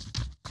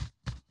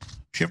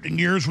 Shifting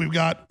gears, we've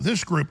got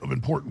this group of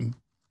important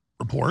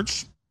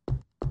reports.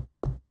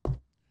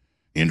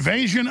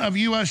 Invasion of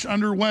U.S.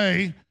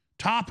 underway.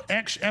 Top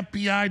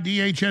ex-FBI,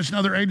 DHS, and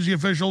other agency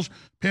officials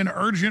pen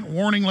urgent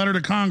warning letter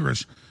to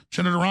Congress.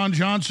 Senator Ron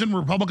Johnson,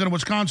 Republican of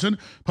Wisconsin,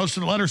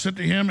 posted a letter sent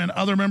to him and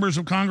other members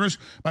of Congress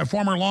by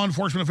former law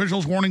enforcement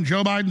officials warning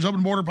Joe Biden's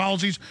open border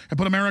policies have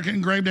put America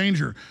in grave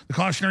danger. The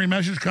cautionary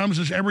message comes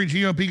as every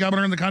GOP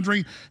governor in the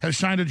country has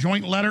signed a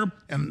joint letter,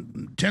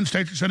 and 10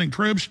 states are sending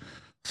troops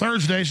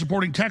Thursday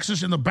supporting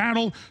Texas in the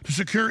battle to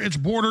secure its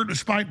border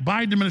despite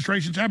Biden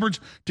administration's efforts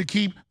to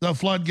keep the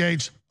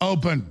floodgates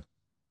open.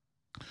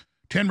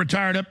 10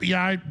 retired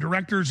FBI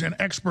directors and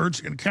experts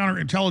in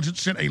counterintelligence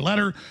sent a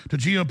letter to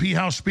GOP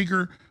House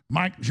Speaker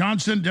Mike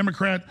Johnson,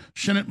 Democrat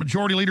Senate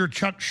Majority Leader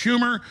Chuck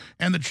Schumer,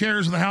 and the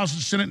chairs of the House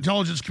and Senate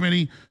Intelligence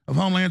Committee of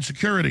Homeland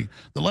Security.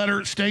 The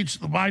letter states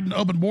the Biden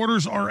open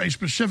borders are a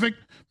specific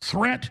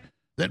threat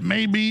that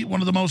may be one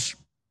of the most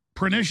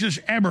pernicious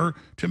ever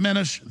to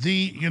menace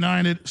the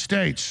United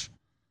States.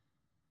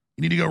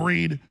 You need to go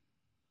read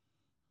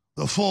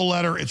the full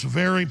letter. It's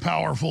very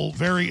powerful,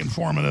 very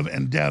informative,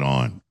 and dead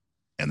on.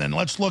 And then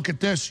let's look at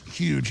this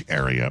huge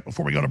area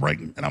before we go to break.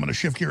 And I'm going to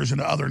shift gears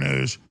into other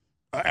news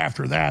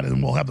after that,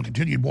 and we'll have the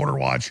continued border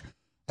watch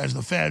as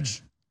the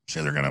feds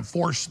say they're going to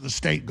force the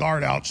state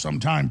guard out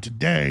sometime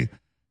today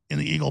in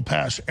the Eagle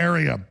Pass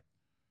area.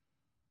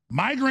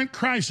 Migrant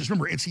crisis.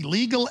 Remember, it's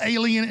illegal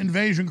alien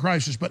invasion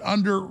crisis, but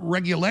under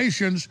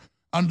regulations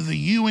under the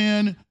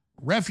UN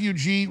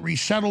Refugee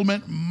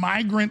Resettlement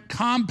Migrant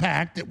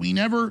Compact that we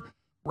never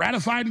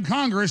ratified in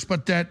Congress,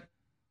 but that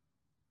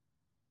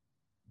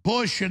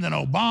Bush and then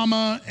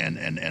Obama and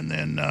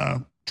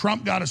then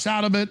Trump got us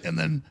out of it, and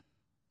then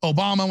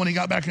Obama, when he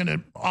got back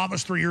into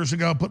office 3 years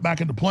ago, put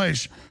back into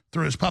place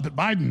through his puppet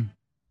Biden.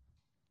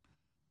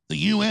 The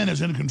UN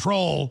is in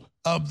control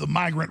of the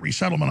migrant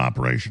resettlement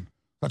operation.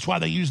 That's why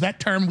they use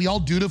that term. We all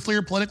dutifully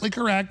are politically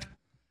correct.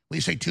 We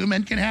say 2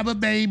 men can have a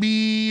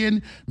baby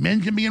and men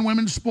can be in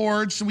women's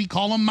sports, and we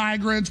call them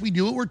migrants. We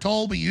do what we're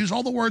told. We use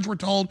all the words we're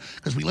told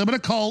because we live in a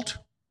cult.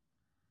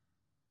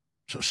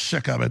 So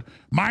sick of it.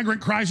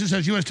 Migrant crisis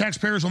has U.S.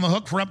 taxpayers on the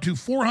hook for up to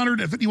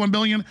 $451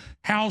 billion,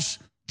 House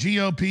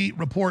GOP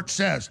report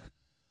says.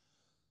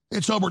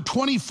 It's over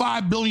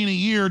 $25 billion a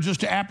year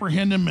just to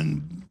apprehend them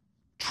and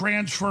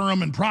transfer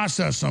them and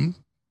process them.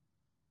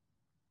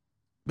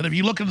 But if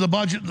you look at the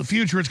budget in the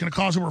future, it's going to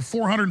cost over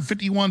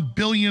 $451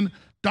 billion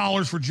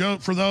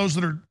for those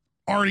that are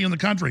already in the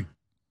country.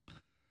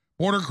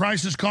 Border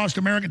crisis cost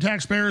American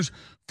taxpayers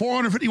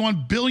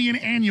 $451 billion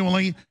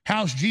annually,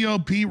 House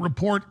GOP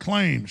report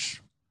claims.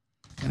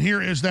 And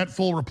here is that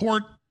full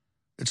report.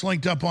 It's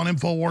linked up on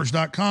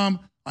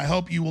Infowars.com. I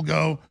hope you will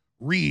go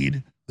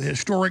read the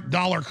historic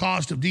dollar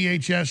cost of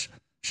DHS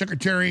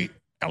Secretary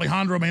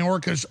Alejandro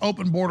Mayorkas'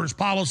 open borders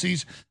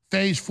policies,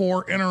 Phase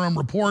 4 interim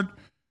report,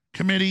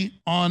 Committee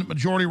on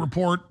Majority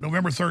Report,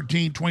 November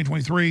 13,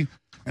 2023.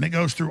 And it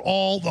goes through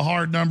all the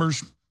hard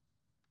numbers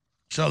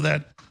so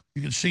that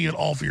you can see it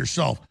all for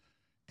yourself.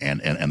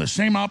 And the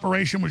same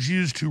operation was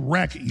used to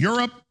wreck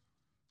Europe.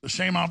 The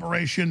same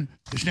operation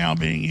is now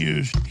being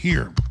used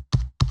here.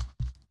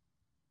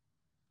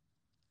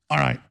 All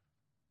right.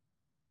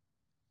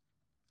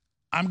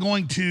 I'm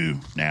going to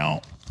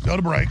now go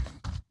to break.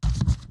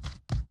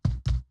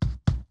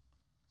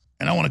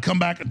 And I want to come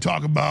back and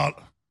talk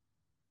about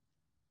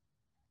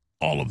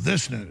all of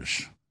this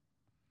news.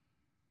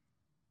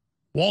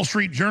 Wall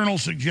Street Journal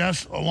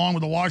suggests, along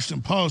with the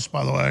Washington Post,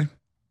 by the way,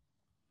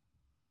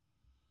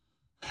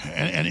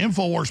 and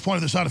InfoWars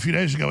pointed this out a few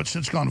days ago, it's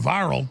since gone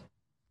viral,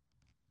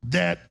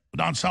 that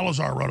Don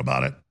Salazar wrote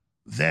about it,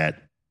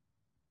 that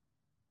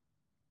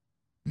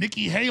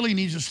Nikki Haley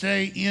needs to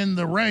stay in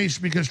the race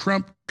because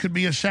Trump could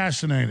be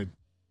assassinated.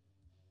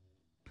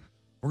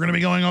 We're going to be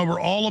going over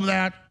all of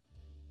that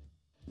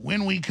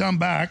when we come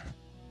back,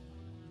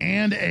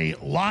 and a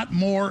lot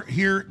more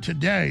here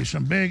today.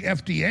 Some big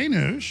FDA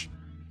news.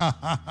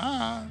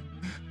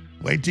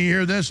 Wait till you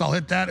hear this. I'll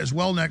hit that as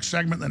well next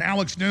segment. Then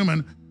Alex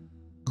Newman,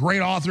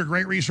 great author,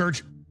 great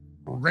researcher,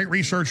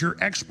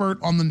 expert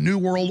on the New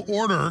World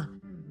Order,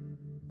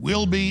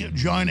 will be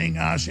joining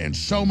us, and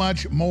so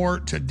much more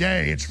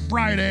today. It's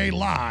Friday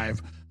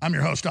Live. I'm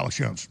your host, Alex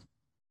Jones.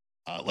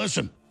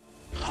 Listen,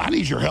 I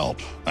need your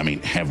help. I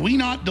mean, have we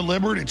not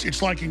delivered?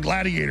 It's like in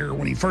Gladiator,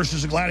 when he first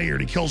is a gladiator,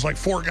 he kills like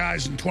 4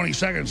 guys in 20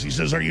 seconds. He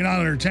says, are you not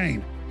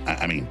entertained?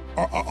 I mean,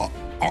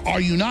 are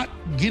you not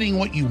getting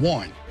what you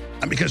want?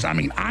 Because, I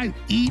mean, I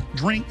eat,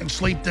 drink, and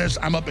sleep this.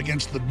 I'm up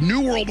against the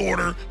New World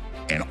Order,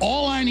 and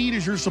all I need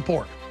is your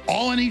support.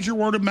 All I need is your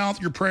word of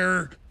mouth, your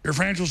prayer, your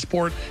financial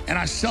support, and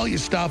I sell you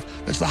stuff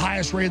that's the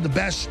highest rated, the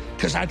best,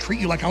 because I treat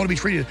you like I want to be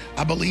treated.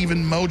 I believe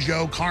in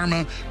mojo,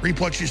 karma, reap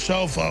what you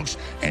sow, folks,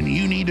 and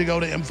you need to go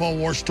to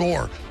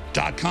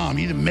InfoWarsStore.com.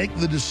 You need to make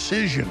the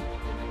decision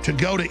to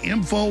go to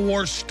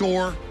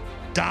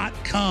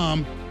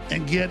InfoWarsStore.com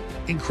and get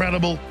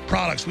incredible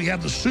products. We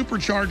have the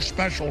Supercharged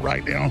special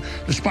right now,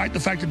 despite the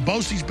fact that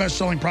both these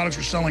best-selling products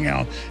are selling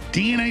out.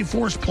 DNA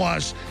Force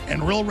Plus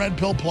and Real Red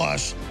Pill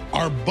Plus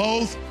are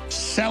both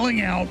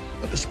selling out,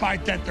 but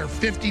despite that, they're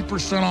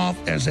 50% off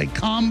as a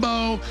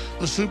combo.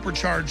 The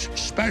Supercharged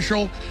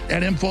special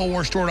at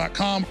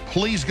InfoWarsStore.com.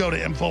 Please go to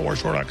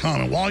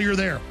InfoWarsStore.com, and while you're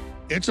there,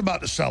 it's about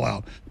to sell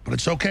out, but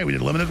it's okay. We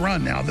did a limited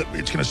run. Now that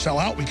it's going to sell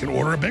out, we can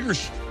order a bigger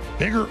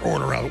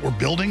order of it. We're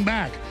building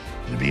back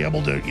to be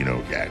able to,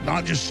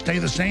 not just stay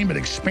the same, but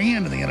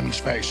expand in the enemy's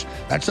face.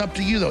 That's up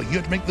to you, though. You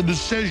have to make the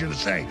decision to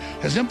say,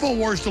 has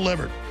InfoWars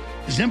delivered?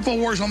 Is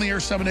InfoWars on the air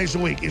 7 days a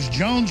week? Is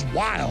Jones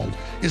wild?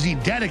 Is he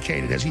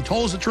dedicated? Has he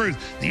told us the truth?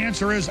 The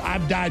answer is,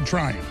 I've died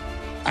trying.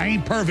 I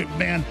ain't perfect,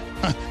 man.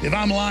 If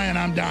I'm lying,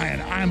 I'm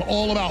dying. I'm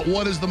all about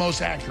what is the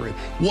most accurate,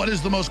 what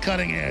is the most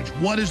cutting edge,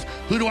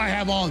 who do I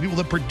have on, the people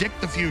that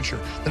predict the future,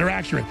 that are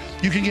accurate.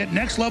 You can get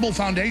next level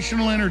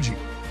foundational energy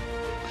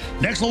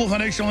Next Level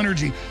Foundational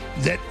Energy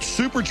that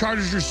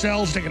supercharges your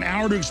cells. Take an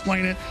hour to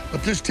explain it,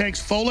 but this takes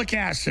folic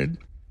acid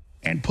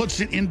and puts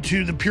it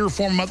into the pure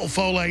form of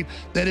methylfolate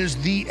that is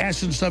the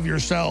essence of your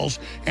cells.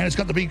 And it's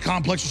got the B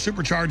complex to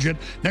supercharge it.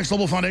 Next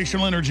Level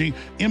Foundational Energy,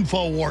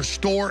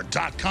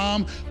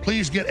 InfoWarsStore.com.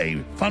 Please get a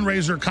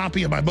fundraiser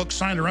copy of my book,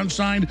 signed or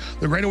unsigned,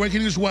 The Great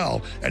Awakening as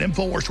well, at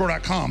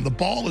InfoWarsStore.com. The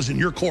ball is in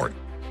your court.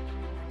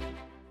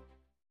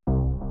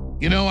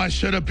 You know, I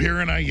sit up here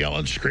and I yell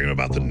and scream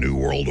about the New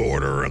World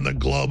Order and the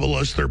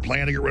globalists. They're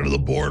planning to get rid of the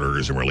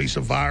borders and release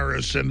a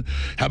virus and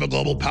have a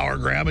global power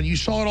grab, and you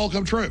saw it all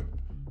come true.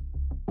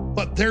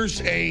 But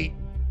there's a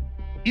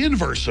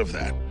inverse of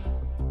that.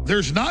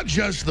 There's not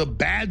just the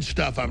bad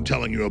stuff I'm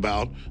telling you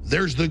about,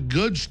 there's the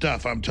good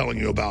stuff I'm telling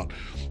you about.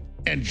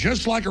 And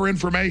just like our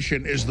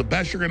information is the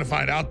best you're going to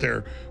find out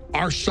there,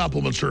 our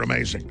supplements are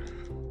amazing.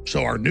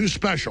 So our new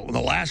special in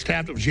the last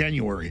half of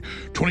January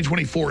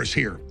 2024 is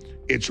here.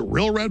 It's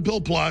Real Red Pill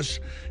Plus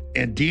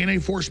and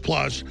DNA Force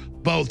Plus,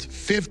 both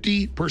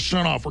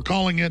 50% off. We're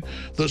calling it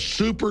the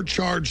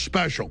Supercharged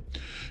Special.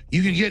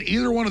 You can get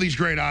either one of these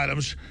great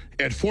items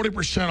at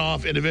 40%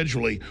 off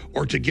individually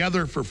or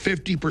together for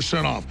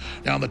 50% off.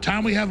 Now, in the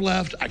time we have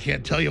left, I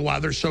can't tell you why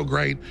they're so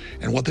great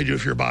and what they do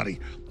for your body.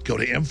 Go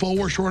to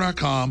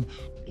InfoWarsStore.com,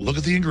 look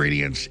at the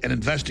ingredients and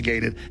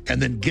investigate it,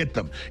 and then get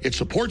them. It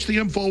supports the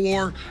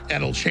InfoWar and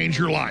it'll change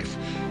your life.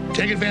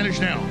 Take advantage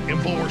now,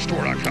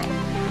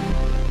 InfoWarsStore.com.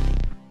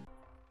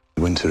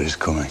 Winter is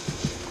coming.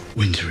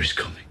 Winter is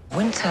coming.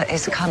 Winter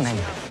is coming.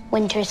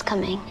 Winter is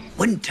coming.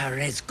 Winter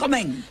is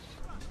coming.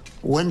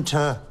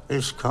 Winter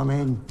is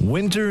coming.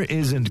 Winter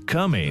isn't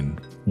coming.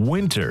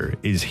 Winter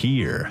is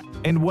here.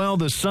 And while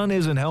the sun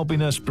isn't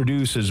helping us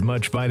produce as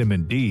much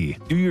vitamin D,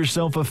 do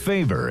yourself a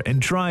favor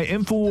and try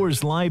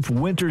InfoWars Life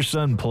Winter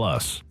Sun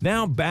Plus.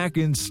 Now back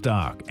in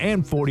stock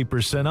and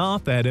 40%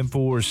 off at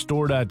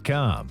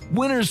InfoWarsStore.com.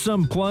 Winter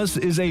Sun Plus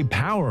is a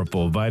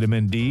powerful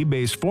vitamin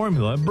D-based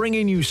formula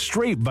bringing you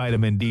straight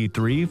vitamin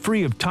D3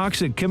 free of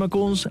toxic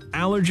chemicals,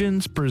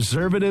 allergens,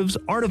 preservatives,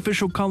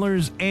 artificial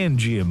colors, and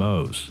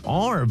GMOs.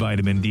 Our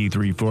vitamin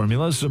D3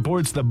 formula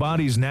supports the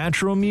body's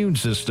natural immune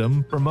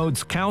system,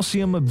 promotes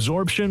calcium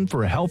absorption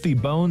for healthy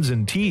bones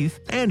and teeth,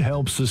 and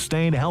helps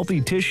sustain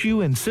healthy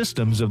tissue and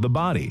systems of the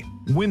body.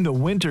 When the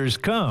winters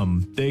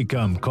come, they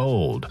come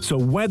cold. So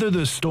weather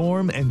the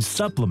storm and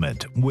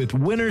supplement with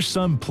Winter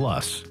Sun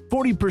Plus.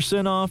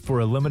 40% off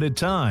for a limited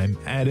time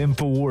at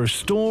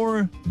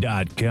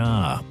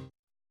InfoWarsStore.com.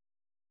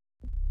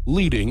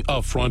 Leading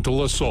a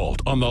frontal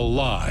assault on the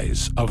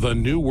lies of the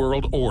New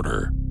World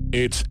Order,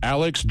 it's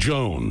Alex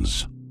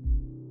Jones.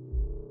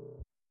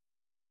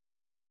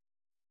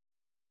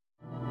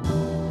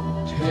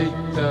 Take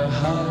the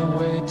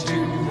highway to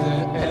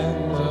the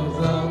end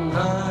of the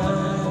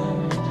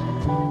night.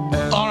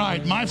 All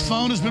right, my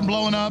phone has been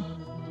blowing up.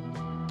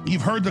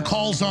 You've heard the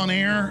calls on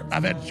air.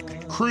 I've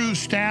had crew,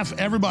 staff,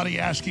 everybody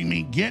asking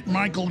me, get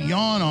Michael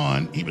Yon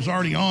on. He was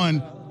already on,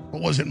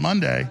 what was it,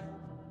 Monday?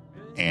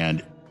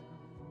 And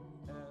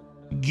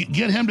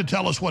get him to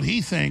tell us what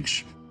he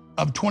thinks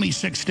of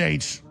 26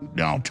 states,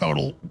 now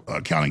total,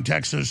 counting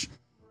Texas,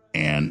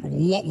 and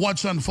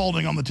what's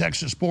unfolding on the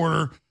Texas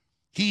border.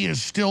 He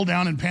is still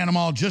down in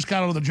Panama, just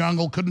got out of the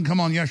jungle, couldn't come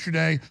on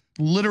yesterday.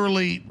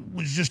 Literally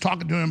was just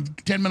talking to him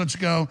 10 minutes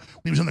ago.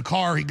 He was in the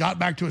car. He got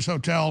back to his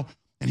hotel,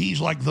 and he's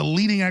like the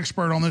leading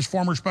expert on this,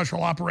 former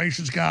special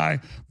operations guy,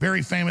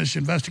 very famous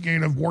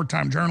investigative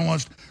wartime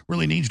journalist,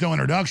 really needs no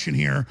introduction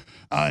here.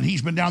 And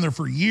he's been down there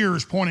for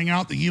years pointing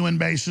out the UN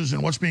bases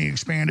and what's being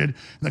expanded in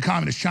the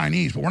communist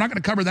Chinese. But we're not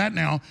going to cover that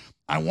now.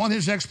 I want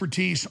his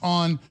expertise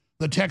on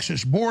the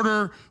Texas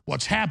border,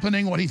 what's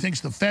happening, what he thinks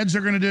the feds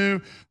are going to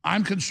do.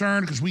 I'm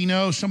concerned because we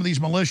know some of these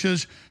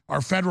militias are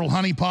federal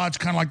honeypots,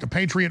 kind of like the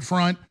Patriot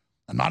Front.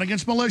 I'm not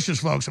against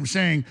militias, folks. I'm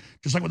saying,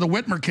 just like with the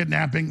Whitmer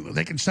kidnapping,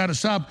 they can set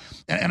us up.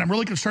 And I'm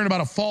really concerned about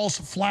a false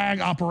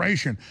flag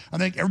operation. I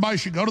think everybody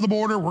should go to the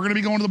border. We're going to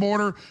be going to the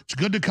border. It's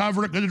good to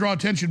cover it, good to draw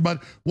attention.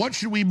 But what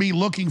should we be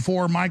looking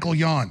for, Michael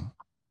Yon?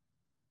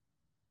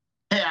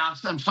 Hey,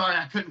 Alex, I'm sorry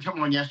I couldn't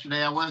come on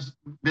yesterday. I was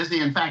busy.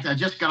 In fact, I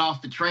just got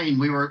off the train.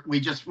 We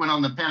just went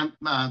on the Pan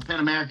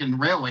American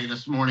Railway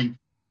this morning,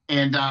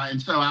 and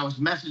so I was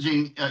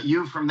messaging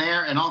you from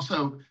there, and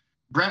also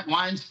Brett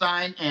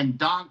Weinstein and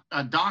Doc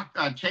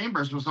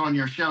Chambers was on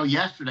your show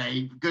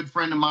yesterday. Good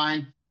friend of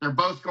mine. They're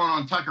both going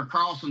on Tucker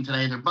Carlson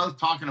today. They're both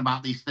talking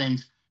about these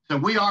things. So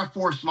we are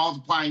force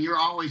multiplying. You're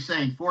always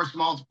saying force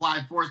multiply,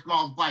 force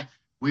multiply.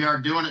 We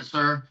are doing it,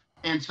 sir.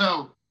 And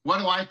so, what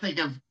do I think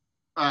of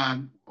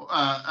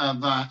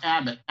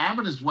Abbott?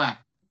 Abbott is WEF.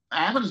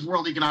 Abbott is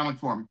World Economic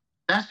Forum.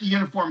 That's the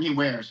uniform he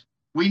wears.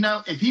 We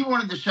know if he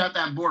wanted to shut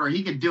that border,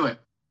 he could do it.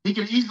 He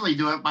could easily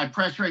do it by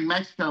pressuring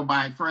Mexico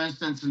by, for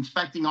instance,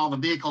 inspecting all the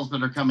vehicles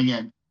that are coming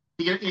in.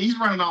 He's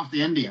running off to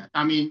India.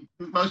 I mean,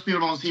 most people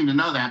don't seem to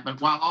know that,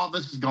 but while all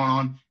this is going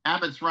on,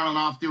 Abbott's running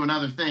off doing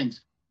other things.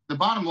 The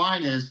bottom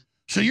line is...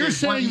 So you're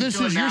saying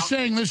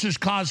this is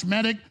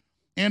cosmetic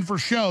and for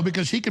show,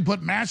 because he could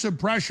put massive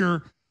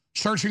pressure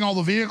searching all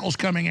the vehicles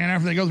coming in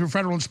after they go through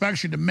federal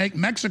inspection to make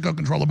Mexico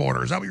control the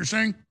border. Is that what you're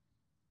saying?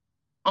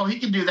 Oh, he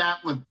can do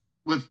that with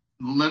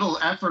little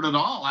effort at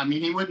all. I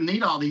mean, he wouldn't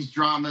need all these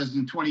dramas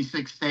in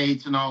 26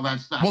 states and all that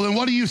stuff. Well, then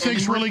what do you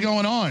think's really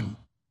going on?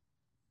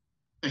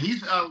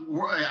 He's,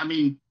 I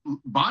mean,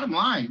 bottom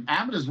line,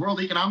 Abbott is World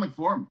Economic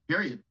Forum,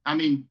 period. I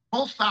mean,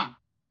 full stop.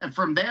 And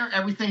from there,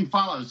 everything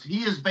follows.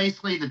 He is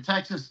basically the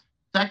Texas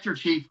sector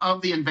chief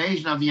of the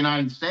invasion of the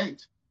United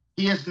States.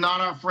 He is not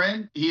our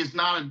friend. He is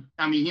not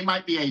I mean, he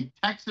might be a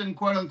Texan,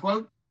 quote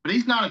unquote, but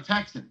he's not a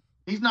Texan.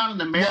 He's not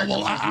an American.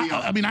 Well,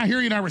 I mean, I hear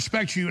you and I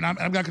respect you, and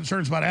I've got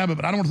concerns about Abbott,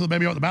 but I don't want to throw the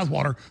baby out with the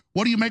bathwater.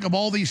 What do you make of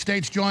all these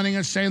states joining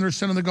us, saying they're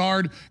sending the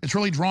guard? It's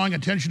really drawing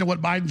attention to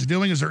what Biden's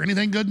doing. Is there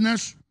anything good in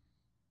this?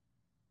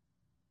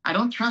 I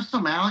don't trust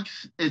them,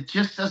 Alex. It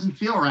just doesn't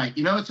feel right.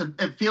 You know,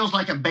 it feels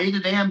like a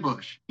baited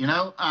ambush. You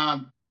know,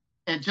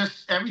 it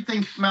just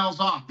everything smells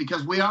off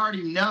because we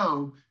already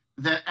know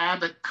that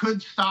Abbott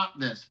could stop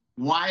this.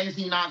 Why is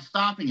he not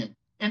stopping it?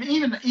 And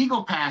even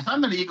Eagle Pass,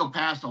 I'm at Eagle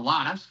Pass a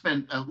lot. I've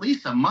spent at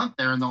least a month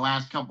there in the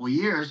last couple of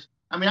years.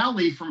 I mean, I'll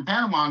leave from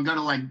Panama and go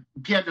to like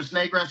Piedras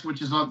Negras,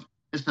 which is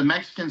it's the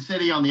Mexican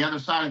city on the other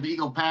side of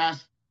Eagle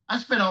Pass. I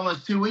spent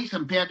almost 2 weeks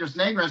in Piedras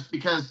Negras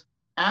because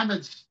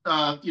Abbott's,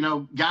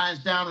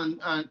 guys down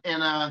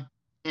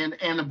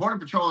in the Border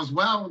Patrol as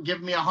well were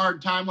giving me a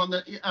hard time on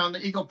the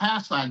Eagle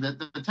Pass side,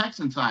 the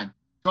Texan side.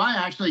 So I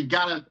actually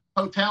got a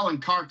hotel in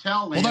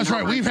Cartel. Well, that's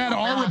right. We've had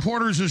our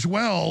reporters as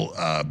well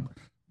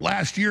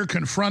last year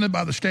confronted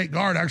by the state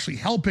guard actually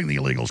helping the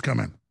illegals come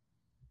in.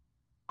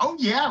 Oh,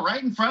 yeah,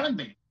 right in front of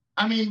me.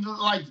 I mean,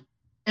 like,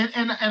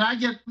 and I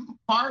get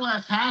far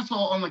less hassle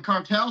on the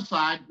cartel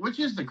side, which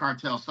is the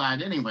cartel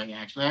side anyway,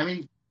 actually. I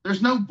mean,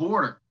 there's no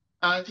border.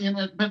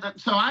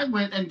 So I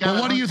went and got.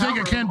 Well, what do you think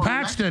of Ken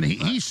Paxton?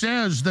 He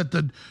says that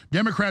the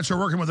Democrats are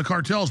working with the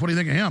cartels. What do you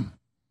think of him?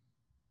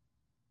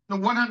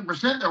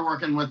 100% they're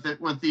working with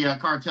the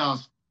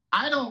cartels.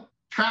 I don't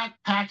track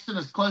Paxton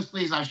as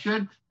closely as I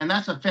should, and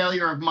that's a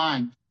failure of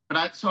mine.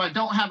 So I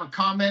don't have a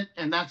comment,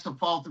 and that's a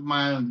fault of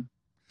my own.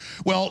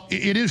 Well,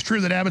 it is true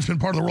that Abbott's been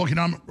part of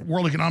the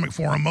World Economic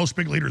Forum. Most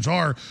big leaders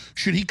are.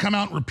 Should he come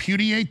out and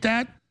repudiate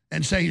that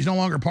and say he's no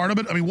longer part of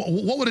it? I mean,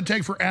 what would it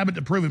take for Abbott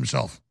to prove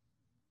himself?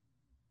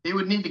 He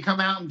would need to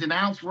come out and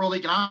denounce World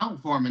Economic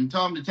Forum and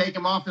tell him to take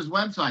him off his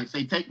website.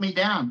 Say, take me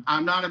down.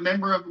 I'm not a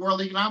member of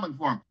World Economic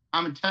Forum.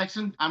 I'm a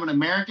Texan. I'm an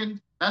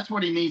American. That's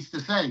what he needs to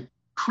say.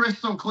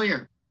 Crystal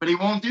clear. But he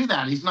won't do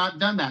that. He's not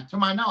done that. To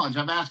my knowledge,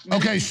 I've asked him.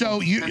 Okay,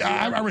 so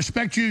I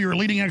respect you. You're a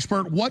leading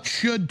expert. What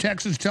should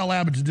Texas tell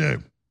Abbott to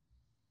do?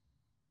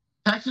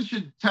 Texas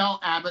should tell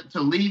Abbott to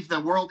leave the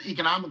World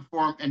Economic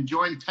Forum and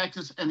join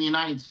Texas and the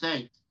United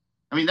States.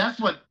 I mean, that's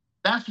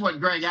what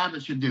Greg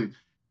Abbott should do.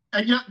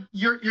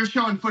 You're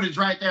showing footage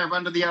right there of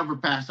under the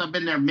overpass. I've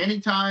been there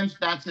many times.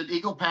 That's at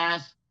Eagle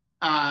Pass,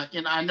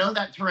 and I know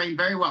that terrain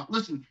very well.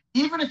 Listen,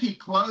 even if he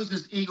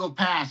closes Eagle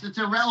Pass, it's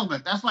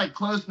irrelevant. That's like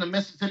closing the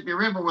Mississippi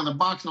River with a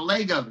box of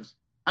Legos.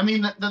 I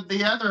mean,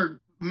 the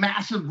other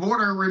massive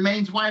border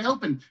remains wide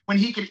open when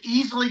he could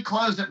easily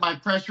close it by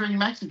pressuring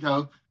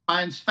Mexico,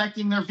 by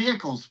inspecting their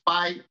vehicles,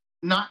 by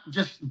not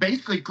just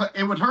basically,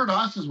 it would hurt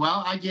us as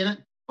well. I get it.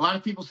 A lot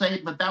of people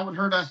say, but that would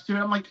hurt us too.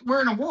 I'm like,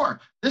 we're in a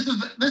war. This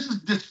is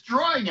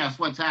destroying us.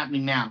 What's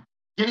happening now?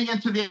 Getting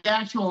into the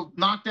actual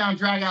knockdown,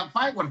 drag out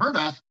fight would hurt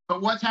us.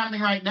 But what's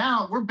happening right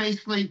now? We're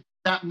basically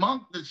that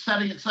monk that's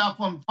setting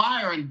itself on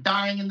fire and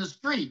dying in the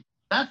street.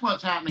 That's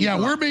what's happening. Yeah,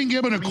 we're being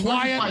given a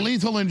quiet,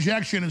 lethal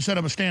injection instead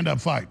of a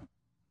stand-up fight.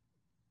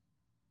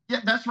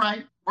 Yeah, that's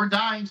right. We're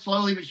dying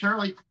slowly but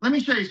surely. Let me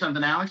show you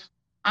something, Alex.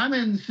 I'm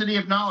in the City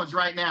of Knowledge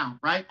right now,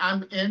 right?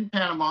 I'm in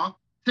Panama.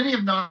 City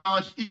of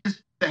Knowledge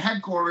is the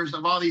headquarters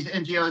of all these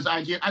NGOs,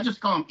 IGOs. I just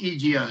call them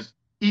EGOs,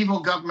 evil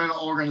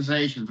governmental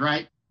organizations,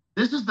 right?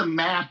 This is the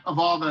map of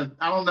all the,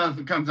 I don't know if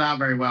it comes out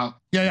very well.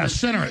 Yeah,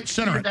 center it.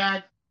 Center it.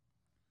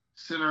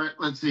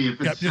 Let's see if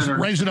it's just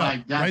centered. raise it up.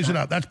 Raise it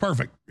up. That's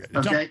perfect.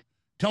 Okay.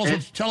 Tell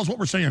us what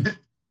we're seeing.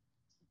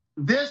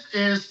 This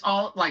is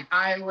all like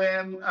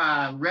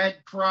IOM,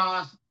 Red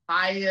Cross,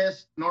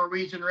 IS,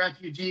 Norwegian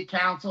Refugee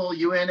Council,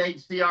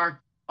 UNHCR,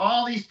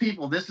 all these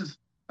people. This is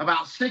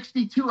about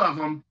 62 of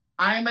them.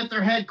 I am at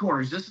their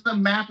headquarters. This is the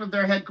map of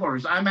their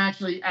headquarters. I'm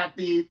actually at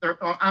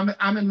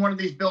I'm in one of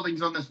these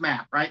buildings on this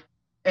map, right?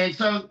 And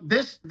so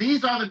this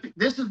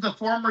is the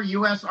former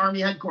U.S.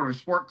 Army headquarters,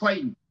 Fort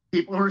Clayton.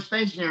 People who are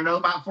stationed here know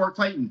about Fort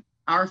Clayton.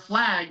 Our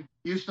flag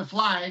used to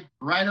fly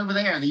right over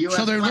there. The U.S.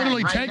 So they're flag,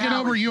 literally right taking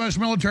over U.S.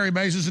 military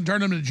bases and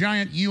turning them into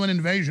giant UN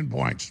invasion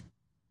points.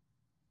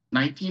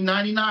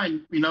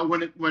 1999,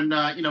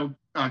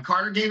 when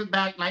Carter gave it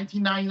back.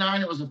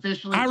 1999, it was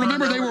officially. I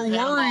remember they were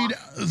worried.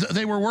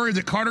 They were worried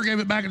that Carter gave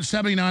it back in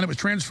 '79. It was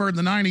transferred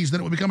in the '90s. That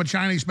it would become a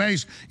Chinese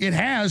base. It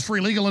has for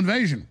illegal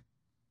invasion.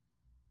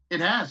 It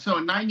has. So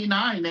in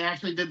 '99, they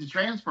actually did the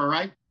transfer,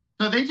 right?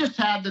 So they just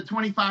had the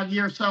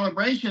 25-year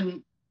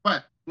celebration,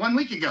 1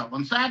 week ago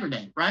on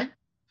Saturday, right?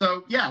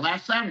 So yeah,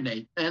 last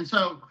Saturday. And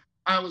so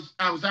I was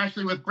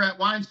actually with Brett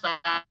Weinstein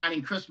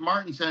and Chris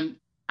Martinson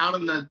out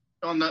on the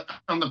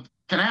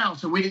canal,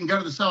 so we didn't go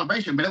to the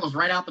celebration, but it was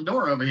right out the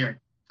door over here.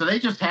 So they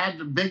just had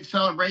a big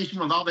celebration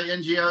with all the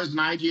NGOs and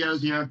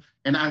IGOs here.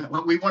 And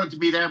we wanted to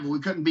be there, but we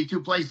couldn't be two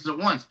places at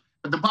once.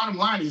 But the bottom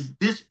line is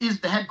this is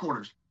the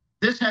headquarters.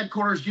 This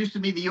headquarters used to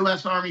be the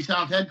U.S. Army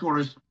South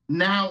headquarters.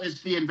 Now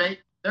it's the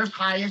There's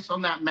highest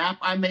on that map.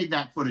 I made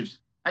that footage.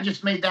 I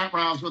just made that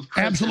when I was with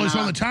Chris. Absolutely.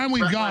 So the time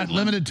we've got,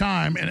 limited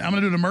time, and I'm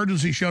going to do an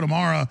emergency show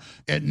tomorrow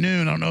at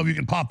noon. I don't know if you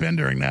can pop in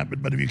during that,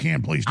 but if you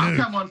can, please do. I'll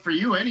come on for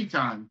you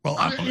anytime. Well,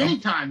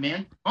 anytime,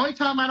 man. Only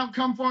time I don't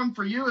come on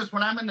for you is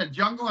when I'm in the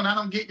jungle and I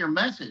don't get your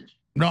message.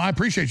 No, I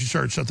appreciate you,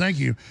 sir. So thank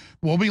you.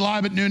 We'll be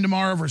live at noon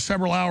tomorrow for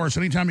several hours.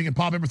 Anytime you can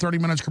pop in for 30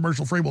 minutes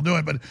commercial free, we'll do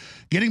it. But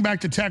getting back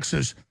to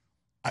Texas,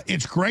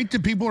 it's great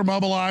that people are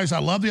mobilized. I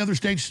love the other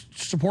states'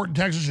 support in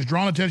Texas. It's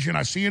drawn attention.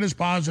 I see it as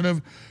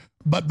positive.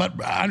 But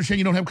I understand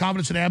you don't have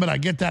confidence in Abbott. I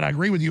get that. I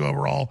agree with you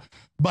overall.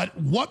 But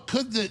what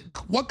could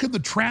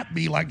the trap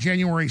be like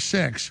January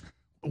 6th?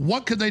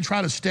 What could they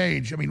try to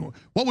stage? I mean,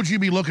 what would you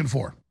be looking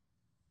for?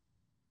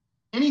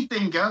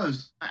 Anything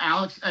goes,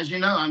 Alex, as you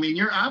know. I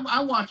mean,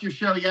 I watch your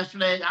show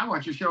yesterday. I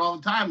watch your show all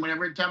the time,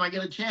 every time I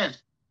get a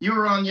chance. You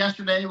were on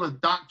yesterday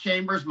with Doc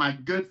Chambers, my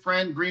good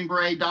friend, Green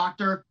Beret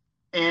doctor.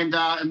 And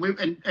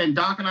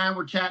Doc and I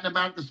were chatting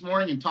about it this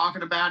morning and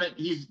talking about it.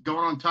 He's going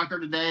on Tucker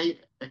today.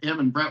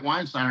 Him and Brett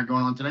Weinstein are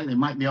going on today. They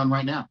might be on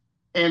right now.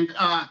 And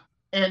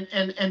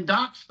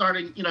Doc's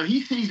starting,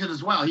 he sees it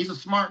as well. He's a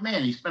smart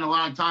man. He spent a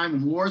lot of time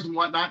in wars and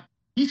whatnot.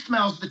 He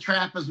smells the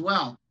trap as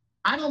well.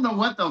 I don't know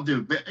what they'll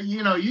do, but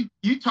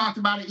you talked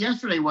about it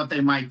yesterday, what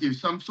they might do,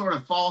 some sort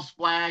of false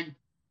flag.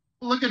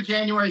 Look at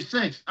January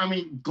 6th. I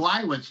mean,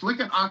 Gleiwitz. Look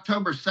at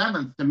October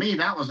 7th. To me,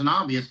 that was an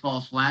obvious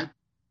false flag.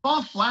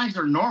 False flags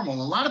are normal.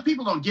 A lot of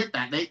people don't get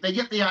that.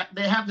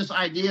 They have this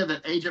idea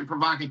that agent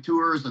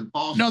provocateurs and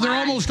false flags. No, they're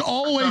almost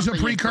always a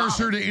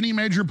precursor to any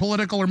major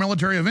political or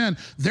military event.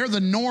 They're the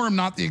norm,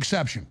 not the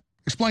exception.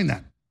 Explain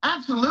that.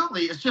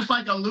 Absolutely. It's just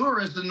like a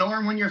lure is the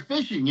norm when you're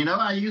fishing.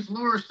 I use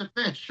lures to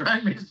fish,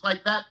 right? I mean, it's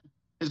like that.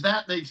 Is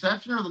that the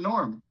exception or the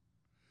norm?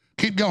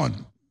 Keep going.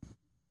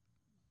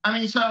 I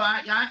mean, so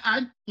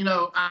I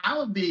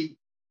would be,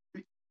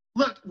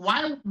 look,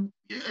 why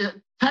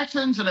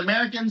Texans and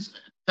Americans,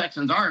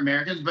 Texans are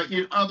Americans, but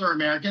other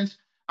Americans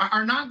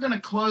are not going to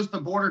close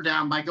the border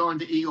down by going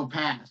to Eagle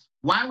Pass.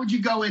 Why would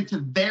you go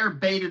into their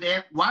baited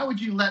air? Why would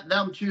you let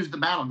them choose the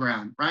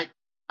battleground, right?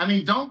 I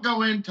mean, don't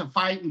go in to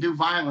fight and do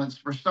violence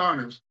for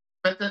starters.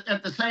 But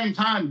at the same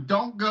time,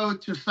 don't go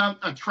to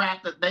a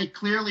trap that they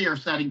clearly are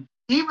setting.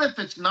 Even if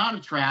it's not a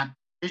trap,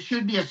 it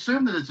should be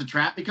assumed that it's a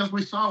trap because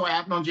we saw what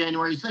happened on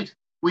January 6th.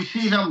 We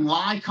see them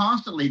lie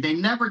constantly. They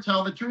never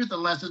tell the truth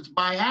unless it's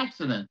by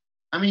accident.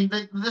 I mean,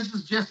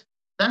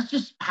 that's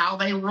just how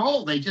they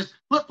roll. They just,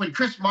 look, when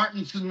Chris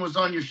Martinson was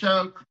on your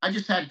show, I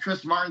just had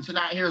Chris Martinson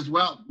out here as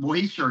well. Well,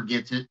 he sure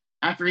gets it.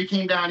 After he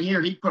came down here,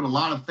 he put a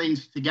lot of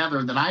things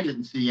together that I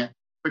didn't see yet.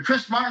 But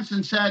Chris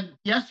Martinson said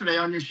yesterday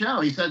on your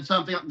show, he said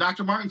something,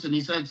 Dr. Martinson,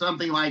 he said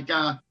something like,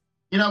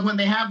 when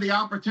they have the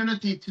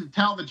opportunity to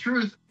tell the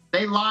truth,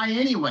 they lie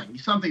anyway.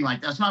 Something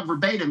like that. That's not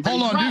verbatim.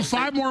 Hold on, do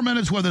 5 more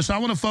minutes with us. I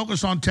want to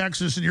focus on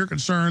Texas and your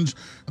concerns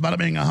about it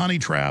being a honey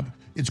trap.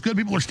 It's good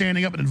people are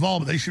standing up and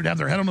involved, but they should have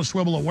their head on a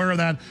swivel, aware of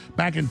that.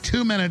 Back in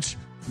 2 minutes,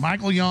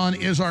 Michael Yon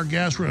is our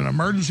guest. We're in an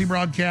emergency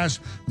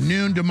broadcast,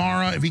 noon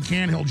tomorrow. If he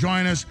can, he'll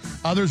join us.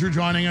 Others are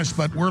joining us,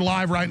 but we're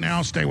live right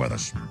now. Stay with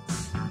us.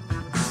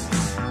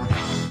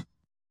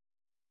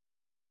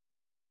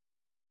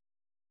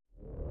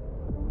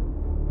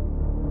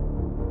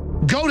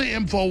 Go to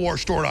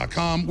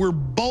InfoWarsStore.com. We're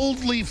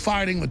boldly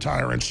fighting the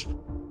tyrants.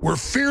 We're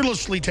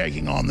fearlessly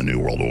taking on the New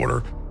World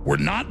Order. We're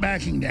not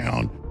backing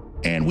down.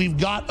 And we've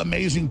got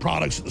amazing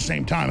products at the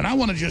same time. And I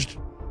want to just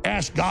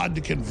ask God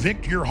to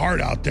convict your heart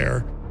out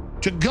there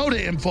to go to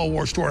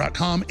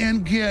InfoWarsStore.com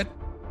and get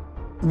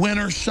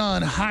Winter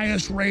Sun,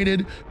 highest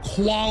rated,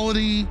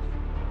 quality,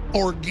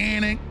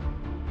 organic,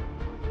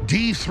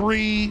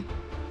 D3,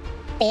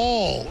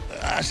 all,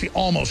 I say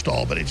almost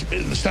all, but it's,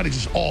 in the studies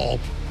it's all,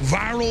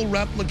 viral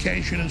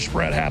replication and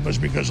spread happens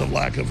because of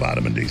lack of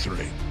vitamin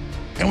D3.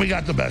 And we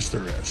got the best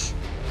there is.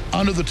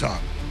 Under the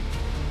tongue,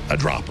 a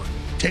dropper.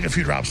 Take a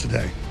few drops a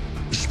day,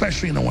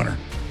 especially in the winter.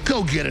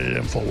 Go get it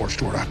at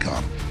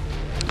InfoWarsStore.com.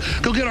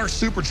 Go get our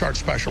Supercharge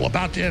special,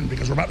 about to end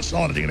because we're about to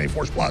sell it at DNA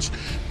Force Plus.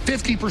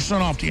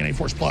 50% off DNA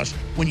Force Plus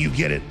when you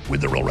get it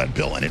with the Real Red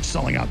Pill, and it's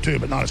selling out too,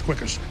 but not as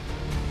quick as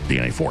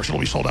DNA Force. It'll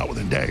be sold out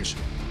within days.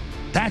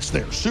 That's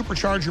there.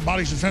 Supercharge your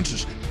body's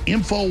defenses.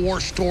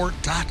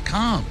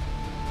 InfoWarsStore.com.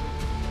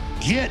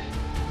 Get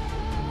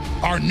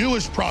our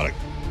newest product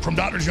from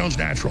Dr. Jones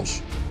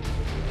Naturals,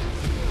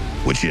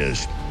 which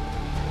is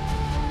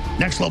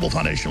Next Level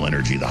Foundational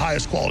Energy, the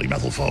highest quality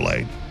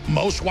methylfolate.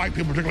 Most white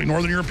people, particularly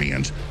Northern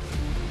Europeans,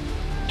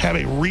 have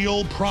a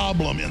real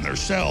problem in their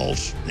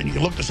cells, and you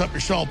can look this up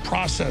yourself,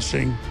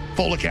 processing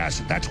folic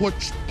acid. That's what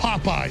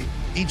Popeye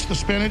eats, the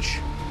spinach.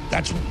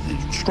 That's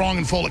strong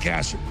in folic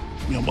acid.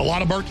 You know, a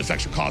lot of birth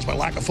defects are caused by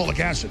lack of folic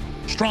acid.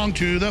 Strong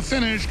to the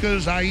finish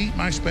because I eat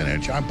my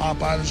spinach. I'm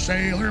Popeye the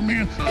Sailor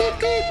Man.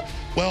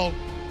 Well,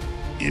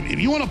 if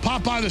you want a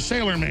Popeye the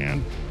Sailor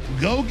Man,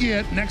 Go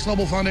get Next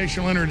Level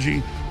Foundational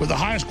Energy with the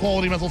highest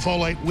quality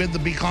methylfolate with the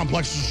B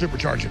complexes to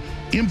supercharge it.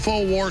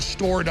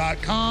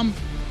 InfoWarsStore.com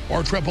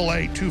or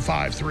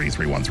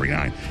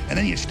 888-253-3139. And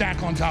then you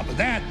stack on top of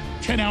that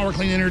 10-hour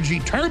clean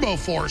energy Turbo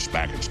Force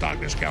back in stock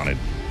discounted.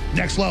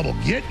 Next Level.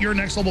 Get your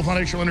Next Level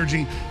Foundational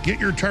Energy. Get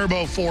your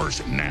Turbo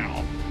Force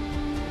now.